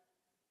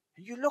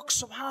 And you look,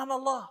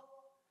 subhanallah.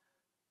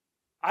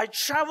 I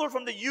traveled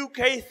from the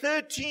UK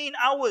 13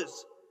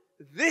 hours.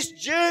 This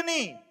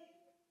journey,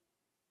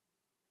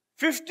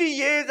 50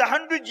 years,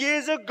 100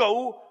 years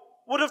ago,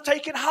 would have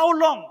taken how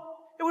long?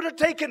 It would have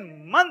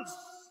taken months.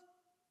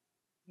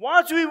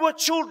 Once we were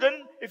children,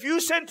 if you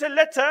sent a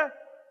letter,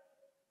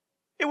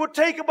 it would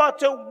take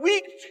about a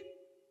week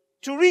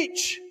to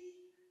reach.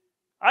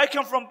 I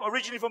come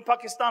originally from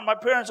Pakistan. My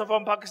parents are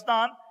from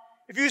Pakistan.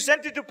 If you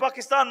sent it to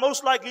Pakistan,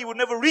 most likely it would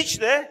never reach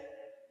there.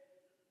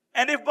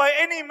 And if by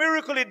any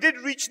miracle it did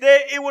reach there,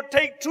 it would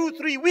take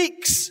 2-3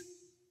 weeks.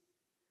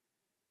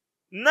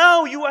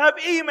 Now you have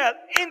email,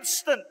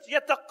 instant.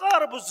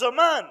 يَتَقَارَبُ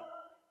الزَّمَانِ.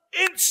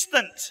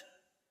 Instant.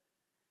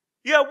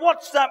 You have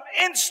WhatsApp,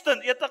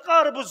 instant.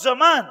 يَتَقَارَبُ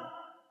الزَّمَانِ.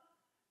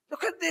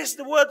 Look at this,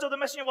 the words of the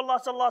Messenger of Allah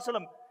sallallahu alaihi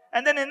wasallam.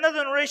 And then in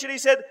another narration he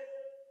said,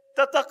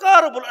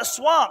 تَتَقَارَبُ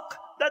الْأَسْوَاقِ,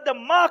 that the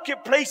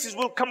marketplaces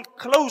will come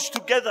close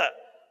together.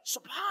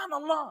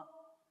 Subhanallah.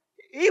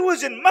 He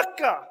was in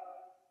Mecca.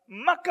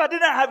 Mecca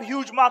didn't have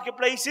huge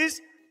marketplaces.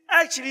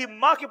 Actually,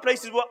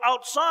 marketplaces were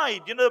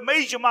outside, the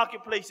major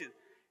marketplaces.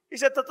 He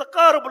said,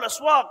 تَتَقَارَبُ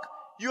الْأَسْوَاقِ.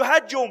 You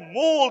had your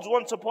malls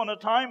once upon a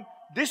time.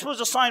 This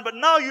was a sign, but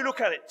now you look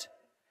at it.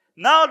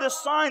 Now the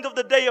signs of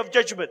the Day of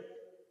Judgment.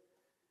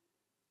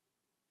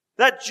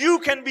 That you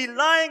can be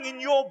lying in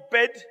your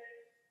bed,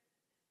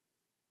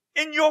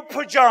 in your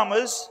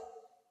pajamas,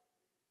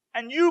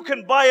 and you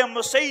can buy a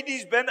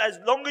Mercedes-Benz as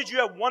long as you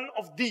have one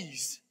of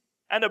these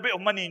and a bit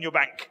of money in your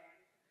bank.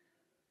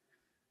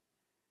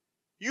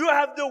 You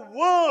have the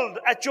world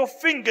at your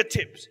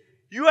fingertips.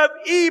 You have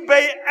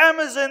eBay,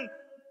 Amazon,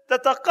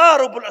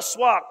 تَتَقَارَبُ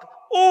الْأَسْوَاقِ,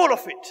 all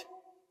of it.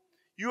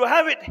 You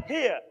have it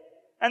here.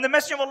 And the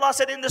Messenger of Allah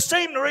said in the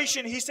same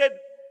narration, he said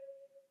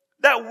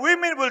that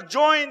women will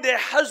join their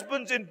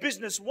husbands in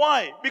business.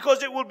 Why?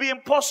 Because it will be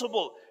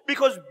impossible.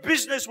 Because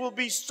business will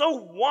be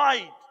so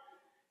wide.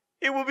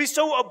 It will be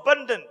so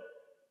abundant.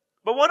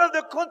 But one of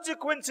the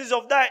consequences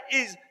of that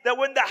is that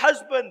when the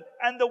husband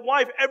and the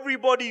wife,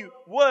 everybody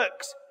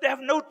works, they have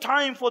no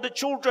time for the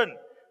children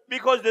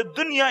because the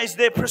dunya is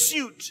their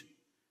pursuit.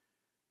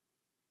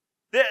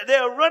 They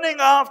are running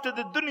after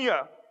the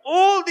dunya.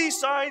 All these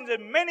signs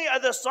and many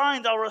other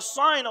signs are a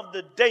sign of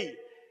the day.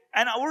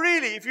 And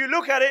really, if you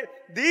look at it,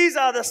 these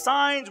are the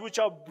signs which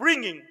are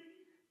bringing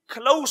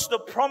close the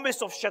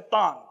promise of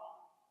shaitan.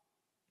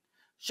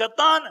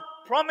 Shaitan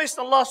promised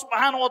Allah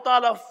subhanahu wa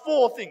ta'ala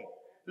 4 things.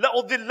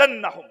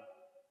 لَأُضِلَّنَّهُمْ,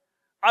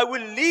 I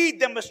will lead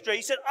them astray.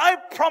 He said, I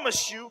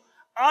promise you,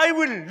 I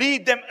will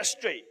lead them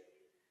astray.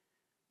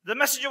 The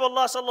Messenger of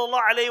Allah sallallahu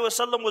alayhi wa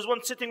sallam was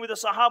once sitting with the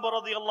Sahaba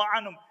radiallahu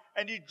anhum,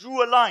 and he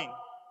drew a line.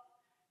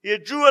 He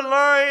drew a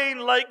line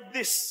like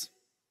this.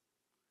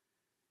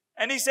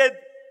 And he said,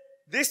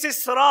 this is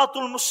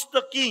Siratul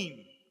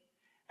Mustaqim.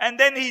 And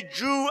then he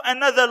drew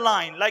another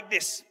line like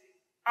this,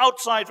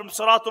 outside from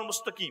Siratul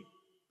Mustaqim.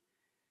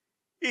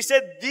 He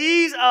said,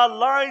 these are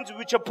lines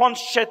which upon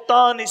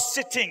shaitan is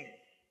sitting.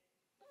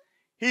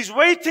 He's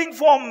waiting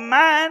for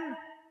man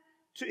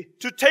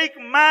to take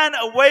man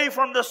away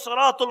from the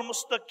Siratul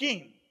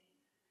Mustaqim.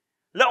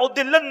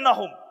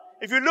 لَأُضِلَّنَّهُمْ.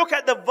 If you look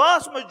at the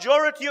vast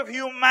majority of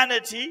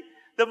humanity,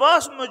 the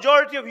vast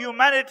majority of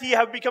humanity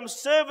have become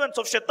servants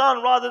of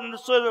shaitan rather than the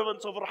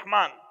servants of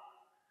Rahman.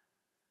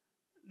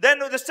 Then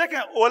the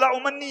second,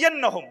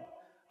 وَلَأُمَنِّيَنَّهُمْ,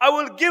 I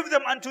will give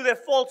them unto their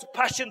false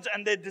passions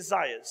and their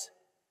desires.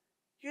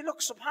 You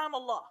look,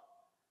 subhanallah,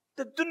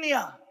 the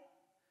dunya.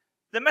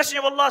 The Messenger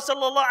of Allah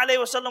sallallahu alayhi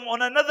wa sallam,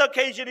 on another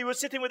occasion, he was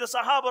sitting with the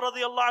Sahaba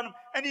radiallahu anhum,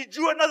 and he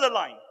drew another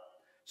line.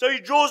 So he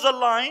draws a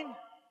line,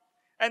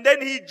 and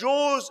then he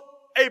draws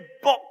a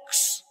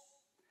box.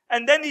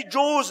 And then he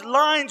draws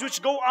lines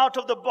which go out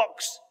of the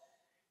box.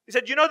 He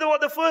said, you know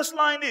what the first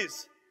line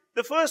is?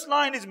 The first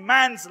line is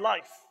man's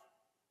life.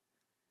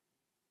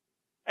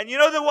 And you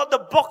know what the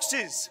box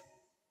is?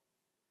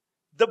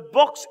 The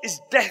box is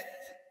death.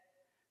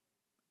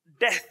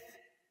 Death.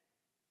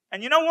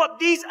 And you know what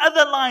these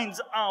other lines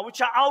are, which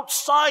are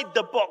outside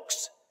the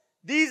box?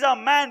 These are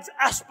man's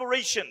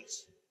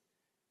aspirations.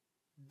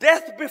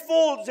 Death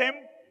befalls him,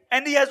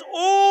 and he has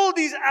all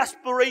these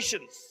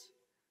aspirations.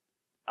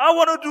 I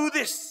want to do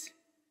this.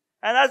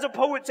 And as a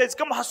poet says,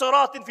 Kam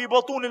hasaratin fi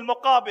batun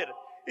al-maqabir.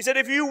 He said,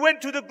 if you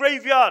went to the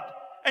graveyard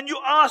and you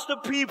asked the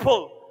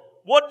people,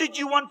 what did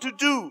you want to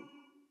do?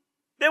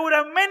 They would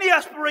have many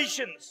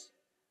aspirations,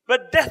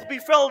 but death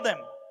befell them.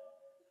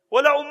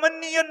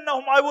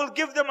 وَلَأُمَنِّيَنَّهُمْ, I will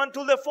give them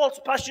until their false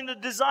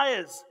passionate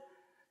desires.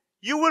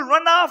 You will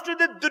run after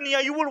the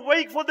dunya, you will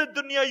wake for the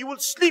dunya, you will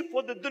sleep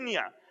for the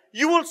dunya.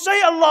 You will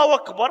say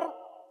Allahu Akbar.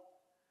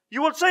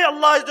 You will say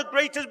Allah is the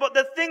greatest, but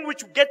the thing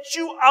which gets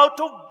you out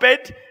of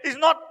bed is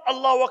not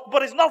Allahu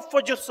Akbar, it's not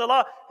Fajr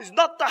Salah, it's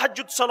not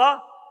Tahajjud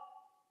Salah.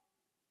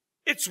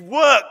 It's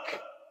work.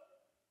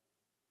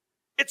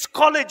 It's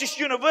college, it's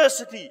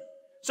university.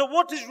 So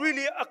what is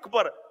really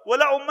Akbar?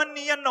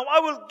 وَلَأُمَنِّيَنَّهُمْ, I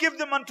will give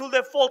them until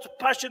their false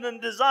passion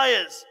and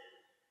desires.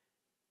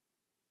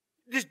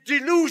 This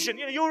delusion,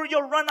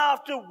 you'll run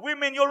after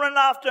women, you'll run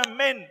after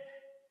men.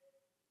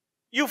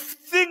 You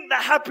think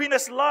that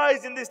happiness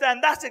lies in this,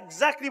 and that's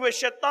exactly where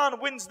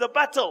shaitan wins the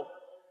battle.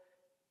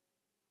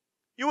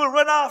 You will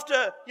run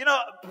after,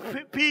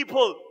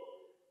 people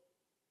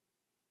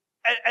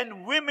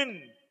and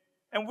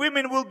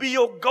women will be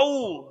your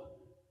goal.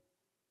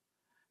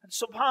 And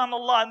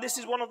subhanallah, and this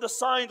is one of the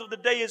signs of the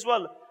day as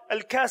well,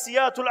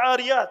 al-kasiyatul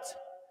ariyat,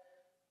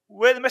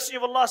 where the Messenger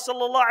of Allah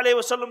sallallahu alayhi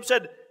wa sallam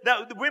said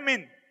that the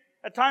women,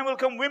 a time will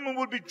come, women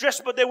will be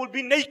dressed, but they will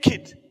be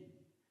naked.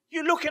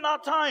 You look in our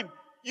time,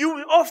 you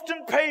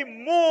often pay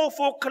more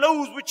for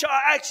clothes which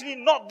are actually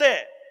not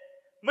there.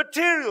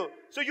 Material.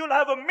 So you'll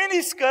have a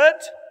mini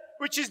skirt,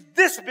 which is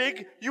this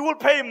big. You will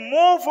pay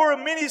more for a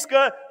mini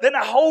skirt than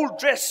a whole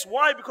dress.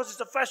 Why? Because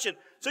it's a fashion.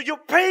 So you're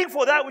paying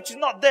for that which is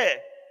not there.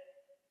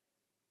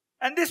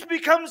 And this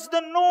becomes the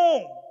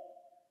norm.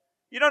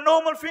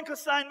 Norman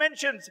Finkelstein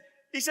mentions,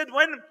 he said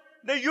when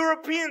the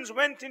Europeans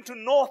went into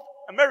North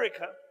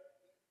America,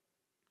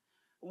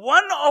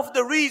 one of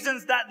the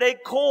reasons that they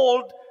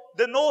called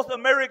the North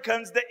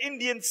Americans, the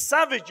Indian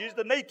savages,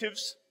 the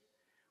natives,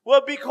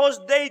 were because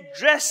they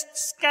dressed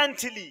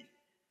scantily.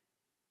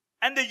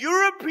 And the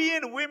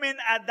European women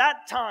at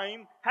that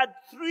time had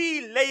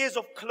 3 layers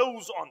of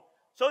clothes on.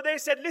 So they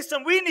said,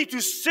 listen, we need to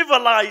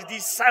civilize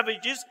these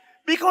savages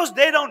because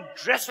they don't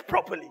dress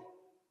properly.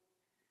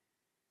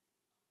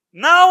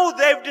 Now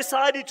they've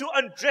decided to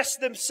undress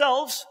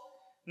themselves.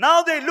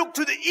 Now they look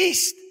to the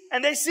east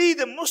and they see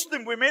the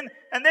Muslim women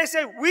and they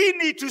say, we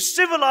need to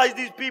civilize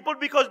these people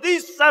because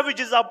these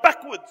savages are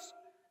backwards.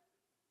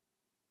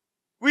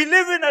 We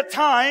live in a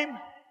time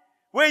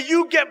where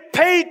you get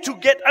paid to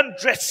get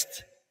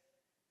undressed.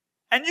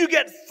 And you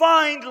get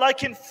fined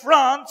like in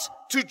France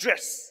to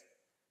dress.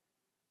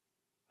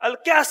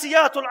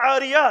 Al-Kasiyatul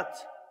Ariyat.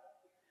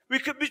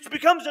 Which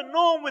becomes a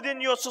norm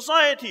within your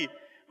society.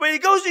 But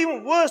it goes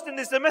even worse than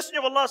this. The Messenger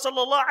of Allah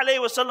sallallahu alayhi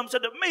wa sallam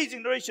said,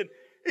 amazing narration.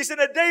 He said,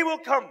 a day will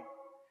come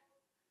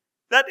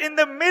that in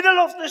the middle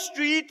of the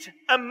street,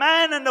 a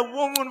man and a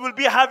woman will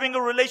be having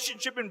a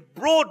relationship in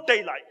broad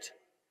daylight.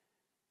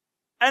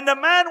 And the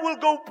man will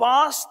go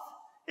past.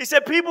 He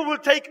said, people will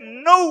take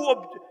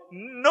no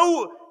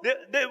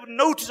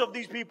notice of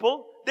these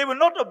people. They will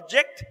not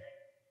object.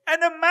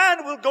 And a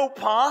man will go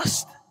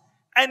past.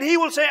 And he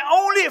will say,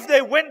 only if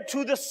they went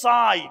to the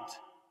side.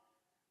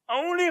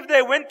 Only if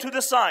they went to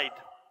the side.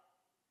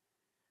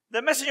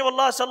 The Messenger of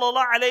Allah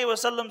sallallahu alayhi wa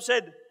sallam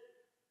said,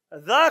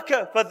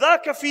 فَذَاكَ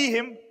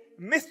فِيهِمْ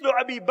مِثْلُ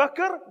أَبِي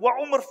بَكْرٍ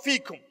وَعُمَرْ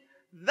فِيكُمْ.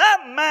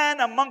 That man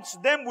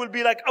amongst them will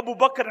be like Abu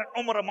Bakr and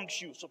Umar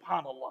amongst you.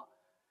 Subhanallah.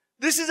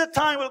 This is a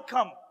time will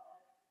come.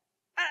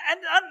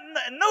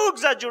 And no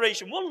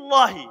exaggeration.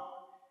 Wallahi.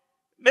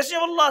 Messenger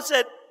of Allah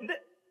said,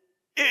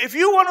 if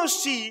you want to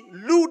see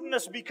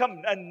lewdness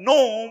become a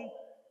norm,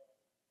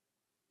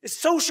 it's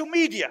social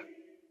media.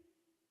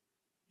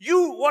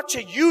 You watch a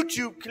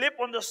YouTube clip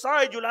on the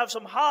side, you'll have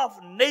some half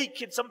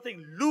naked,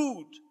 something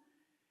lewd.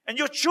 And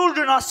your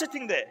children are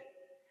sitting there.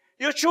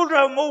 Your children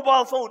have a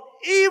mobile phone.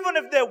 Even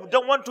if they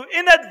don't want to,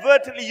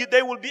 inadvertently,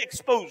 they will be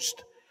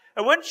exposed.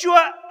 And once you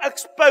are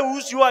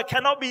exposed,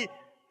 cannot be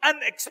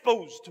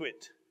unexposed to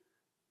it.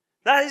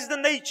 That is the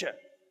nature.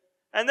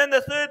 And then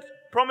the third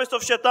promise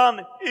of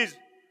shaitan is,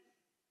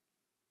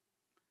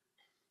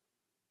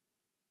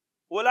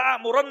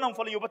 وَلَأَعْمُرَنَّمْ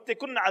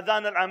فَلْيُبَتِّكُنَّ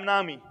عَذَانَ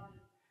الْأَمْنَامِ.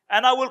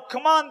 And I will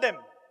command them,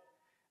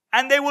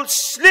 and they will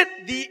slit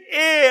the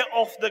ear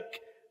of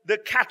the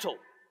cattle.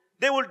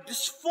 They will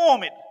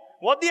disform it.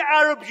 What the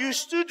Arabs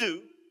used to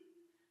do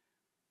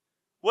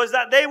was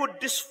that they would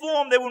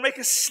disform, they would make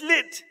a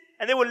slit,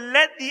 and they would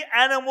let the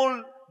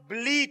animal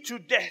bleed to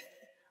death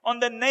on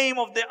the name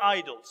of their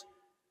idols.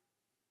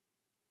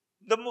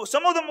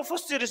 Some of the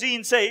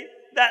Mufassirin say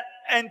that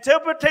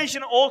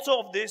interpretation also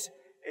of this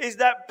is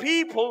that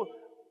people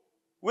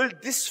will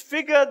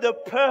disfigure the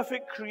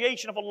perfect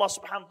creation of Allah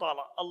subhanahu wa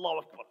ta'ala.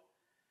 Allahu Akbar.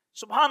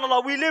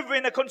 Subhanallah, we live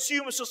in a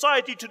consumer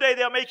society today.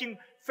 They are making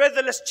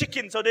featherless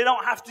chickens so they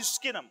don't have to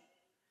skin them.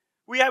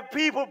 We have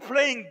people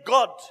playing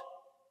God.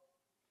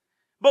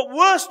 But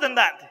worse than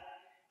that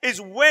is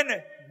when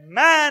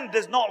man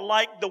does not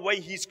like the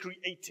way he's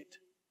created.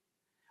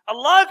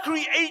 Allah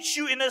creates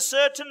you in a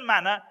certain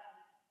manner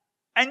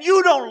and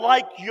you don't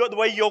like the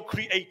way you're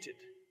created.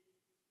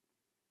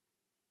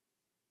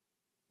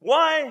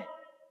 Why?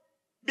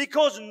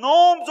 Because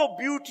norms of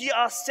beauty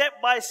are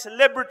set by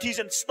celebrities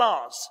and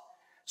stars.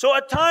 So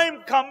a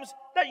time comes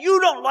that you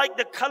don't like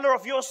the color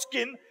of your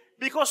skin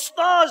because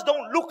stars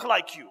don't look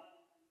like you.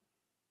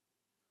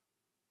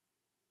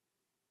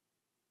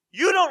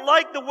 You don't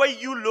like the way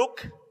you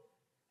look.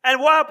 And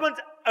what happens?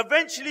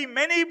 Eventually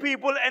many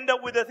people end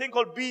up with a thing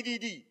called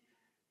BDD.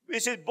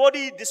 Which is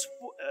body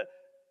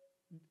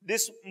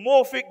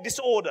dysmorphic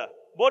disorder.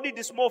 Body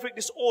dysmorphic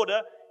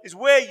disorder is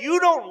where you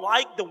don't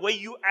like the way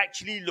you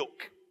actually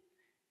look.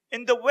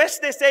 In the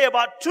West, they say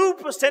about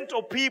 2%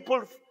 of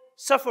people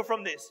suffer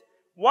from this.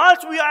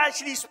 Whilst we are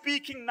actually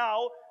speaking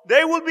now,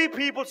 there will be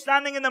people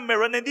standing in the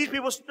mirror, and then these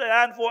people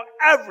stand for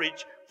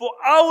average, for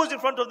hours in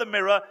front of the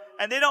mirror,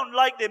 and they don't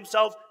like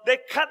themselves. They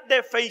cut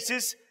their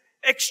faces.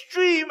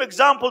 Extreme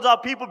examples are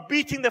people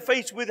beating their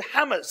face with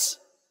hammers.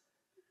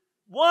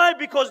 Why?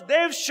 Because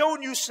they've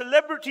shown you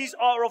celebrities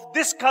are of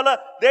this color,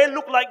 they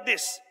look like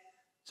this.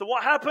 So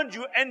what happens?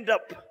 You end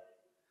up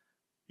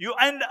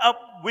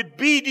with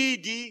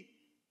BDD.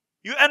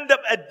 You end up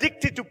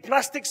addicted to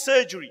plastic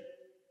surgery.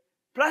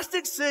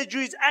 Plastic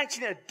surgery is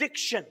actually an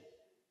addiction.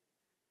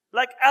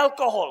 Like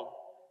alcohol.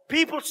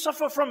 People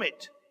suffer from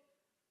it.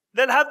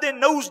 They'll have their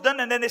nose done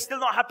and then they're still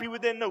not happy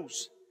with their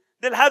nose.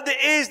 They'll have their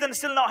ears done and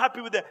still not happy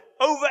with their...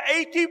 Over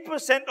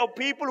 80% of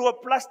people who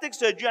have plastic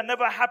surgery are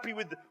never happy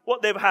with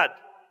what they've had.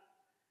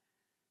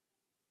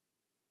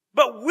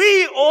 But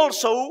we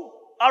also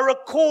are a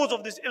cause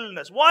of this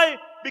illness. Why?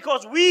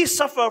 Because we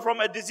suffer from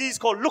a disease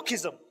called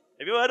lookism.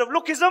 Have you ever heard of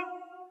lookism?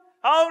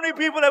 How many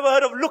people ever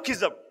heard of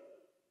lookism?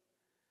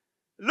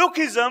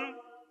 Lookism,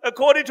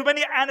 according to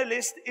many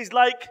analysts, is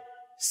like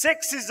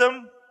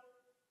sexism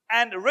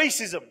and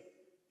racism.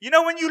 You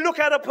know, when you look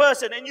at a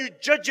person and you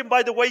judge him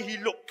by the way he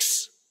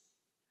looks,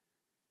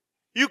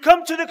 you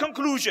come to the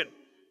conclusion,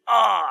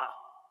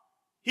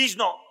 he's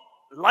not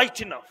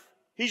light enough.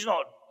 He's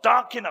not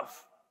dark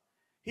enough.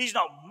 He's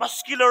not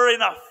muscular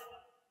enough.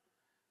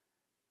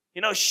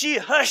 You know,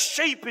 her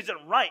shape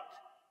isn't right.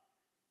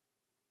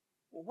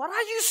 What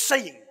are you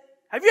saying?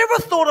 Have you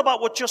ever thought about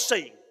what you're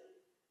saying?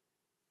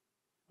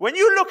 When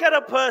you look at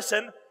a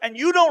person and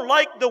you don't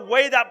like the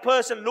way that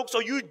person looks,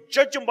 or you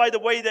judge them by the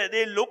way that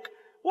they look,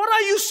 what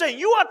are you saying?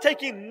 You are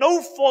taking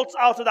no faults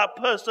out of that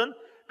person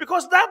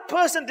because that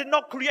person did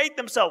not create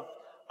themselves.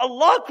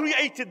 Allah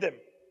created them.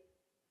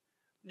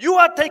 You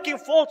are taking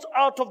faults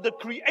out of the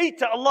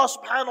Creator, Allah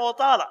subhanahu wa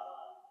ta'ala.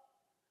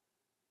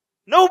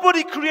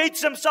 Nobody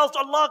creates themselves,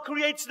 Allah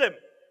creates them.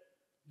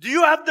 Do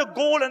you have the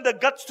gall and the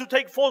guts to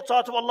take faults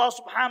out of Allah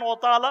subhanahu wa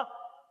ta'ala?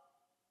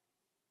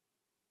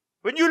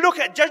 When you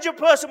judge a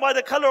person by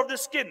the color of the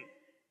skin,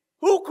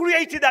 who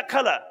created that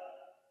color?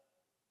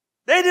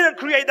 They didn't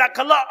create that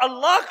color,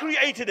 Allah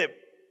created him.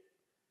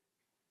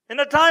 In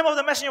the time of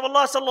the Messenger of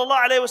Allah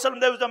sallallahu alayhi wa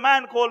sallam, there was a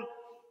man called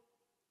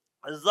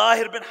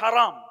Zahir bin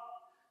Haram.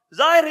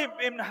 Zahir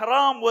bin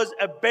Haram was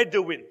a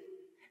Bedouin.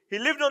 He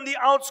lived on the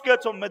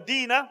outskirts of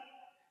Medina.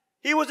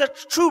 He was a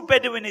true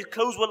Bedouin. His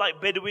clothes were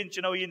like Bedouins,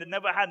 you know, he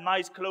never had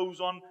nice clothes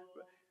on.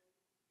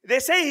 They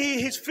say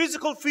his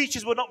physical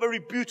features were not very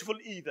beautiful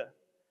either.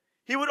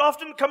 He would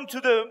often come to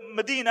the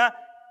Medina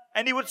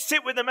and he would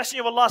sit with the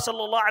Messenger of Allah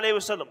sallallahu alaihi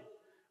wasallam.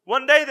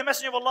 One day the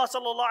Messenger of Allah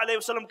sallallahu alaihi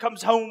wasallam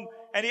comes home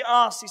and he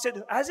asks, he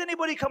said, has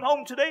anybody come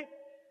home today?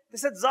 They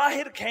said,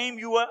 Zahir came,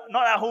 you were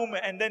not at home,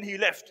 and then he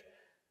left.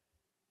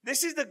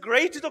 This is the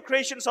greatest of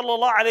creation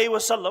sallallahu alaihi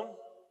wasallam.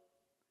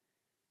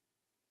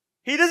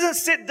 He doesn't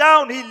sit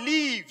down, he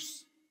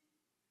leaves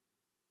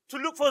to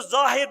look for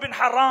Zahir bin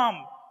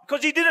Haram,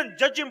 because he didn't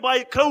judge him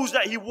by clothes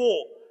that he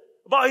wore,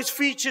 by his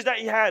features that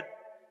he had.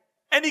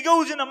 And he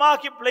goes in the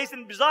marketplace,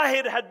 and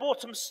Zahir had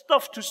bought some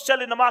stuff to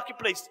sell in the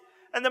marketplace.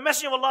 And the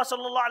Messenger of Allah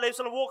sallallahu alaihi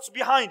wasallam walks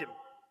behind him.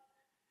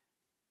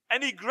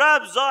 And he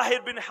grabs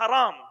Zahir bin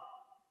Haram.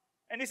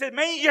 And he said,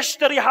 Man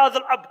yashtari hadha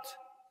al-abd.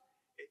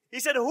 He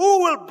said,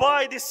 who will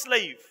buy this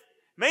slave?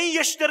 Man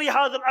yashtari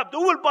hadha al-abd.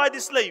 Who will buy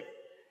this slave?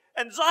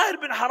 And Zahir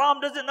bin Haram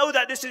doesn't know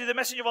that this is the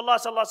Messenger of Allah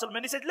sallallahu alaihi wasallam.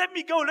 And he said, let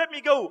me go, let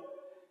me go.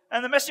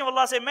 And the Messenger of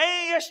Allah said,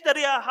 Man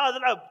yashtari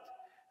hadha al-abd.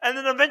 And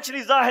then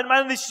eventually Zahir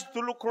manages to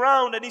look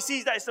around and he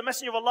sees that it's the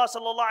Messenger of Allah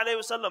sallallahu alaihi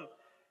wasallam.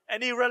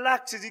 And he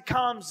relaxes, he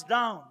calms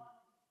down.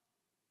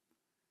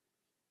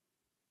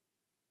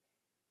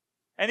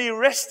 And he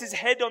rests his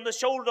head on the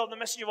shoulder of the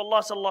Messenger of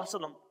Allah sallallahu alaihi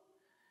wasallam.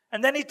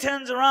 And then he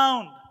turns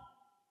around.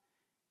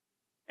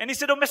 And he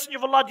said, oh Messenger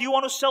of Allah, do you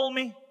want to sell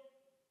me?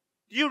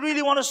 Do you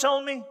really want to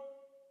sell me?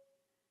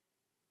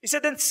 He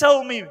said, then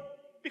sell me.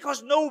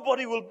 Because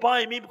nobody will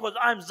buy me because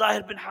I'm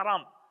Zahir bin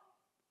Haram.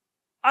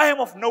 I am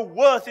of no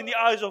worth in the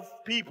eyes of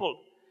people.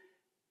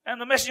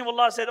 And the Messenger of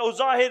Allah said, oh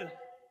Zahir,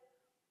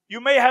 you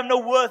may have no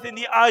worth in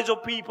the eyes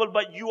of people,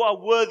 but you are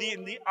worthy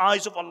in the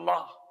eyes of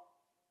Allah.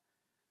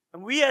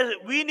 And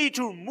we need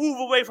to move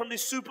away from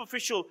this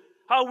superficial,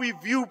 how we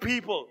view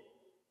people.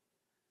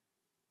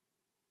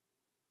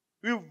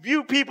 We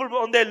view people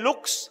on their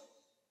looks,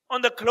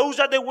 on the clothes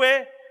that they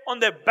wear, on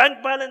their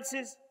bank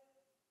balances.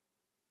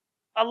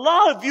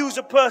 Allah views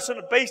a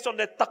person based on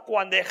their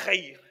taqwa and their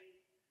khair.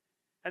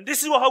 And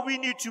this is how we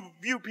need to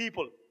view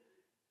people.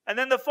 And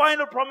then the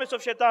final promise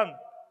of shaitan,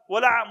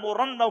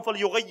 وَلَعْمُرَنَّهُ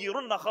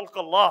فَلْيُغَيِّرُنَّ خَلْقَ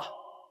اللَّهِ.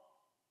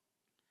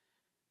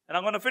 And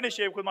I'm going to finish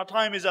here because my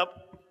time is up.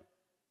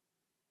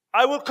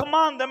 I will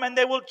command them and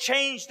they will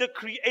change the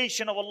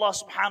creation of Allah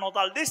subhanahu wa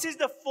ta'ala. This is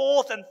the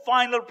fourth and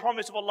final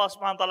promise of Allah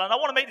subhanahu wa ta'ala. And I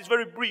want to make this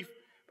very brief,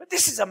 but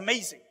this is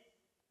amazing.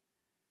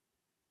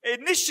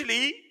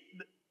 Initially,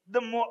 the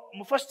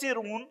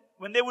Mufassirun,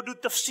 when they would do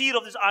tafsir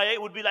of this ayah,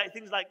 it would be like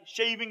things like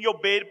shaving your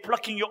beard,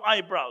 plucking your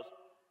eyebrows.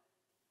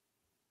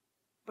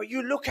 But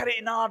you look at it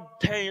in our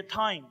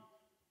time.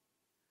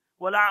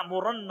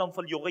 وَلَعْمُرَنَّهُمْ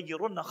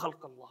فَلْيُغَيِّرُنَّ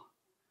خَلْقَ اللَّهِ.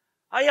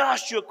 I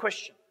asked you a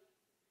question.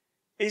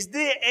 Is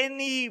there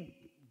any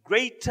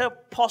greater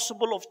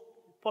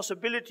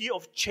possibility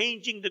of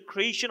changing the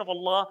creation of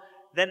Allah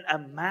than a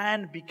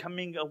man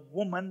becoming a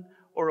woman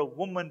or a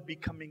woman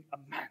becoming a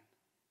man?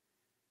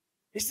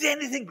 Is there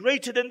anything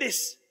greater than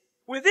this?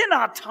 Within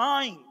our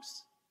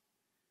times.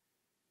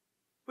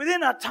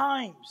 Within our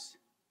times.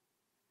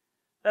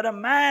 That a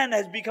man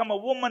has become a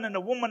woman and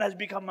a woman has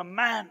become a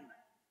man.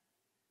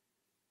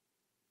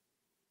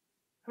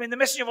 I mean, the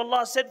Messenger of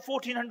Allah said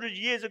 1400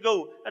 years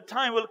ago, a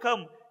time will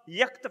come,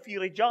 يَكْتَفِي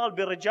رِجَال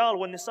بِرِجَال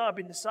وَالنِّسَاء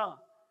بِالنِّسَاء.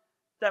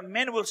 That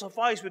men will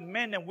suffice with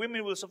men and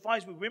women will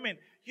suffice with women.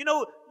 You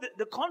know,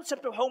 the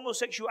concept of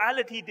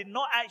homosexuality did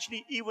not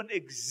actually even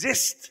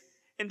exist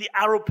in the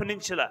Arab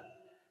Peninsula.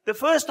 The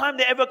first time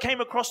they ever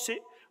came across it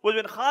was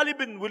when Khalid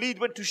bin Walid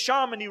went to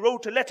Sham and he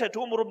wrote a letter to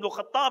Umar ibn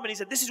Khattab and he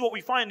said, this is what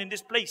we find in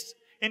this place,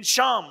 in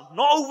Sham,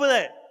 not over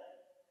there.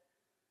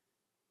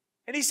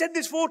 And he said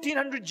this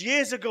 1400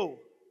 years ago.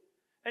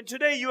 And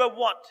today you have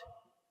what?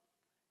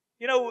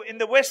 You know, in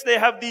the West they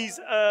have these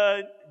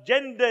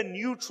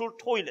gender-neutral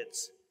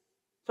toilets.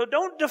 So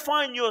don't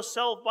define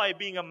yourself by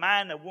being a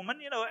man, a woman.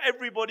 You know,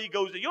 everybody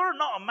goes there. You're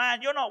not a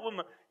man, you're not a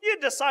woman. You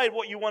decide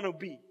what you want to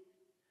be.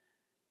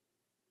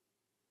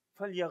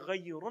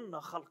 فَلْيَغَيِّرُنَّ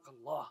خَلْقَ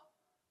اللَّهِ.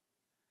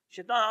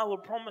 Shaitan, I will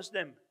promise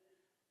them,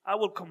 I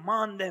will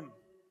command them,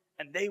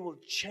 and they will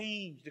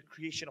change the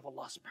creation of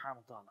Allah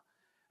subhanahu wa ta'ala.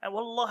 And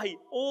wallahi,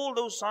 all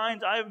those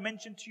signs I have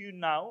mentioned to you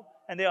now,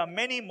 and there are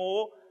many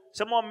more,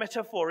 some are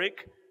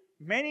metaphoric,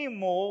 many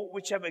more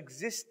which have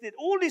existed.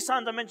 All these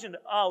signs I mentioned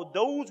are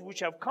those which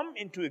have come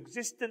into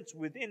existence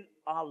within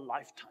our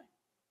lifetime.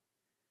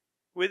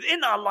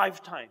 Within our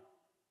lifetime.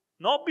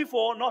 Not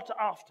before, not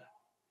after.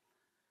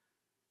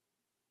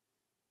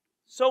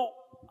 So,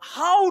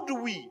 how do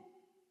we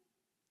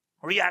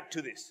react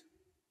to this?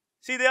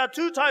 See, there are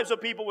two types of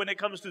people when it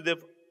comes to the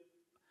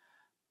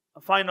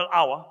final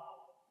hour.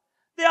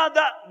 They are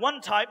that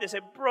one type, they say,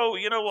 bro,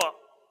 you know what?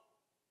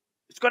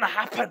 It's going to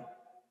happen.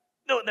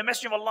 No, the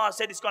Messenger of Allah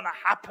said it's going to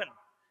happen.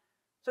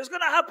 So it's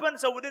going to happen,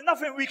 so there's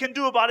nothing we can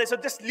do about it, so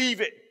just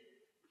leave it.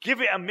 Give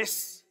it a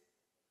miss.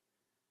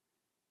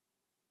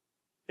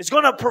 It's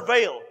going to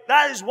prevail.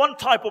 That is one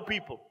type of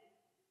people.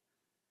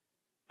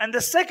 And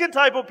the second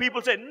type of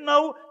people say,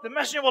 no, the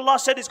Messenger of Allah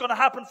said it's going to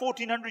happen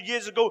 1400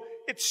 years ago.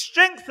 It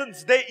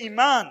strengthens their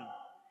iman.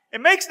 It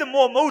makes them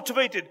more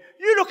motivated.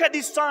 You look at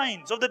these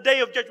signs of the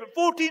Day of Judgment,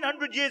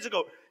 1400 years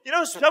ago. You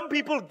know, some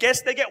people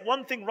guess they get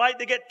one thing right,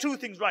 they get two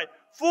things right.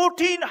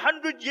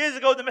 1400 years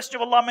ago, the Messenger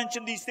of Allah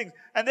mentioned these things,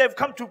 and they have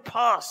come to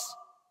pass.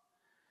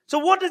 So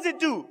what does it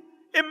do?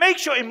 It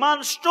makes your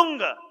iman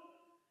stronger.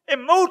 It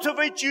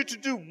motivates you to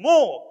do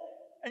more.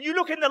 And you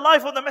look in the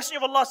life of the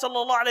Messenger of Allah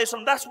sallallahu alaihi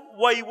wasallam, that's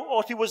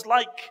what he was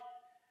like.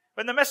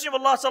 When the Messenger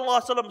of Allah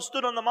sallallahu alaihi wasallam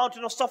stood on the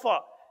mountain of Safa,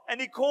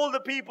 and he called the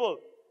people,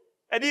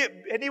 and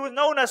he was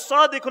known as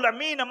Sadiqul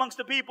Amin amongst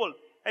the people.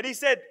 And he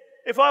said,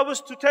 if I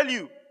was to tell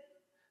you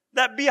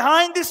that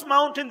behind this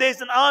mountain there's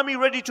an army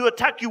ready to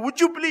attack you, would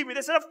you believe me?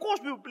 They said, of course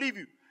we would believe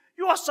you.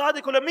 You are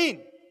Sadiqul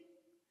Amin.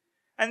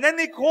 And then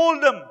he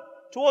called them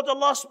towards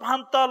Allah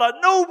subhanahu wa ta'ala.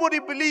 Nobody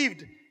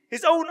believed.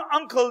 His own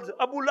uncle,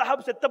 Abu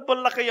Lahab, said,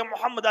 Tabban laka ya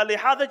Muhammad alayhi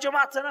hadha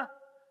jama'atana.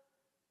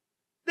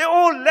 They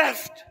all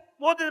left.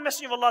 What did the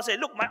Messenger of Allah say?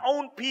 Look, my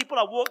own people,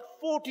 I worked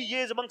 40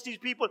 years amongst these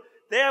people.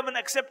 They haven't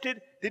accepted.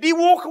 Did he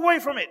walk away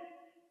from it?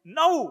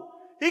 No.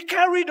 He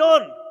carried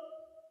on.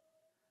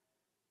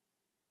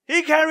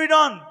 He carried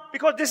on.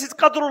 Because this is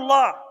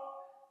Qadrullah.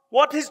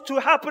 What is to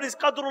happen is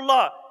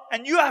Qadrullah.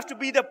 And you have to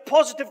be the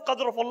positive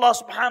Qadr of Allah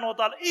subhanahu wa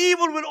ta'ala.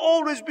 Evil will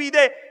always be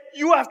there.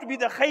 You have to be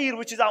the khair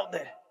which is out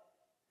there.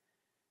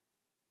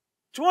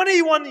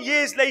 21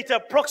 years later,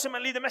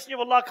 approximately, the Messenger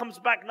of Allah comes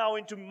back now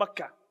into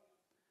Mecca.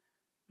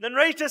 The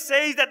narrator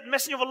says that the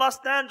Messenger of Allah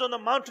stands on the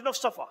mountain of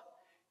Safa.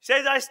 He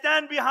says, I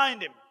stand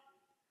behind him.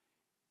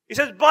 He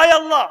says, by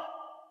Allah,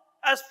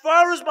 as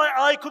far as my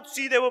eye could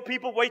see, there were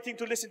people waiting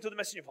to listen to the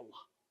Messenger of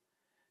Allah.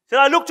 He said,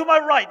 I looked to my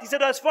right. He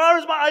said, as far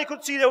as my eye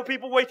could see, there were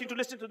people waiting to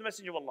listen to the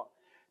Messenger of Allah.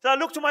 He said, I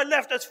looked to my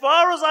left. As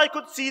far as I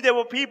could see, there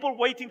were people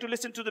waiting to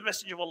listen to the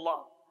Messenger of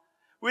Allah.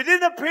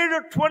 Within a period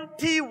of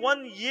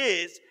 21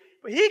 years,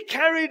 he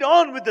carried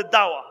on with the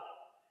dawah.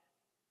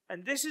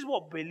 And this is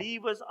what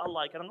believers are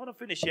like. And I'm going to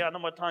finish here. I know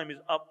my time is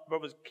up.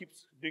 Brothers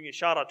keeps doing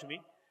ishara to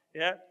me.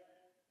 Yeah.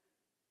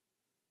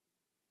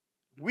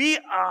 We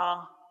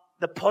are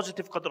the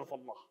positive qadr of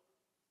Allah.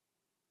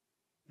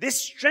 This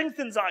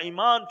strengthens our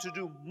iman to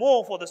do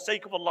more for the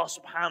sake of Allah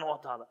subhanahu wa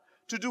ta'ala.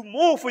 To do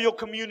more for your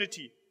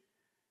community.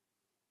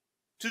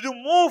 To do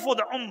more for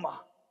the ummah.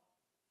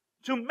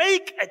 To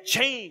make a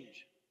change.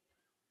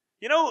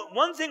 You know,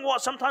 one thing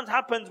what sometimes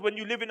happens when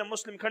you live in a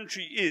Muslim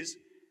country is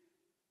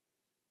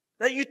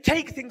that you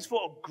take things for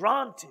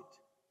granted.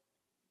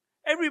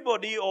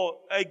 Everybody, or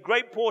a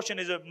great portion,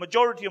 is a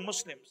majority of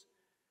Muslims.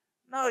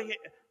 No,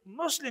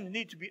 Muslims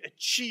need to be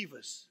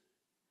achievers.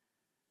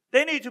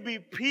 They need to be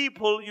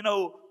people, you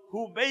know,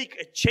 who make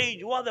a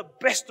change, who are the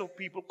best of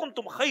people.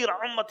 كُنْتُمْ خَيْرَ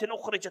عُمَّةٍ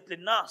أُخْرِجَتْ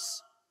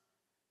لِلنَّاسِ.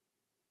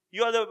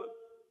 You are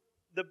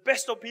the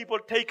best of people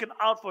taken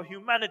out for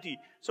humanity.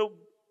 So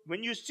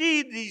when you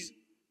see these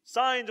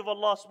signs of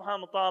Allah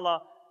subhanahu wa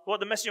ta'ala, what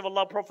the Messenger of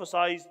Allah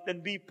prophesies,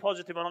 then be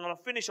positive. And I'm going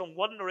to finish on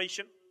one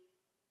narration,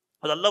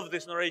 because I love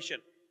this narration.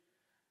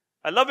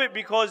 I love it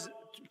because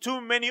too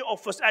many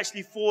of us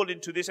actually fall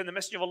into this, and the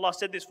Messenger of Allah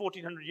said this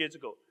 1400 years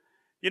ago.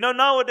 You know,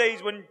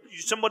 nowadays when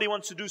somebody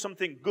wants to do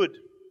something good,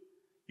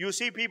 you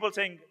see people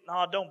saying,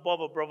 no, don't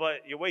bother, brother,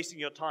 you're wasting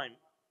your time.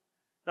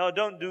 No,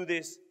 don't do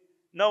this.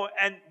 No,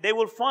 and they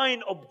will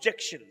find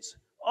objections.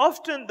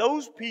 Often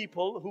those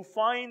people who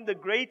find the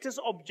greatest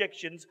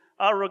objections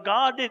are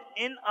regarded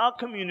in our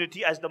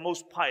community as the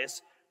most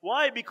pious.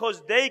 Why?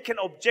 Because they can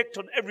object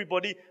on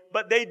everybody,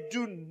 but they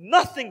do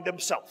nothing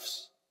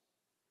themselves.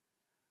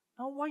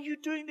 Now, why are you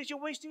doing this?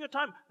 You're wasting your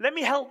time. Let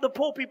me help the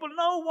poor people.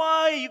 No,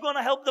 why are you going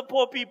to help the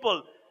poor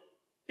people?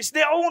 It's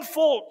their own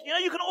fault. You know,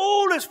 you can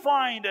always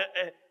find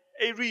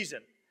a reason.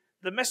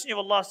 The Messenger of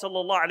Allah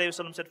sallallahu alayhi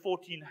wa sallam said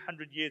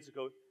 1400 years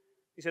ago,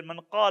 he said, Man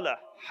qala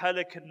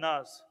halak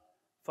an-nas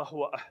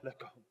fahuwa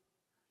ahlakahum.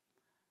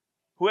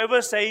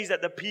 Whoever says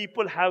that the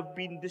people have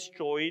been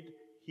destroyed,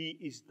 he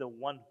is the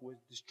one who has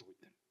destroyed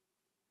them.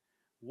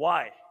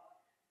 Why?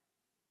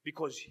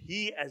 Because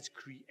he has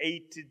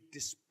created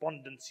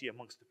despondency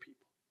amongst the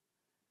people.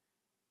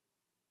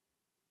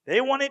 They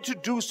wanted to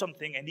do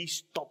something and he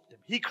stopped them.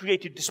 He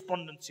created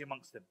despondency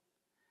amongst them.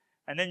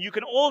 And then you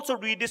can also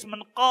read this,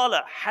 Man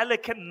qala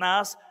halaka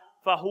an-nas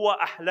fahuwa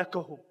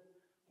ahlakahum.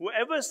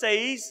 Whoever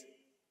says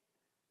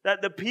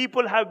that the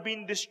people have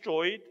been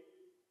destroyed,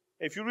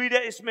 if you read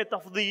it, isme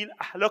tafdeel,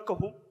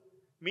 ahlakahum,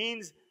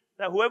 means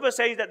that whoever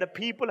says that the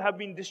people have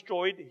been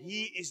destroyed,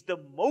 he is the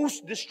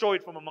most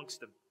destroyed from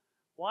amongst them.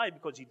 Why?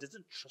 Because he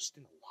doesn't trust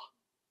in Allah.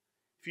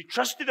 If he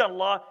trusted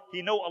Allah,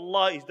 he know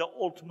Allah is the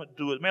ultimate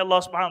doer. May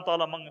Allah subhanahu wa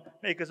ta'ala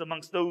make us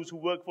amongst those who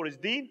work for His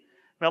deen.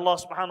 May Allah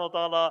subhanahu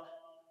wa ta'ala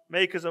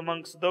make us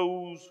amongst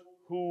those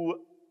who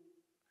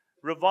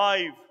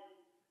revive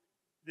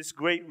this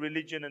great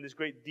religion and this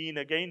great deen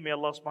again. May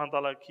Allah subhanahu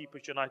wa ta'ala keep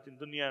us united in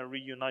dunya and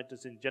reunite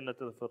us in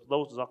Jannat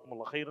al-Firdaus.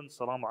 Jazakumullah khairan.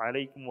 Assalamu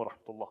alaikum wa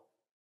rahmatullah.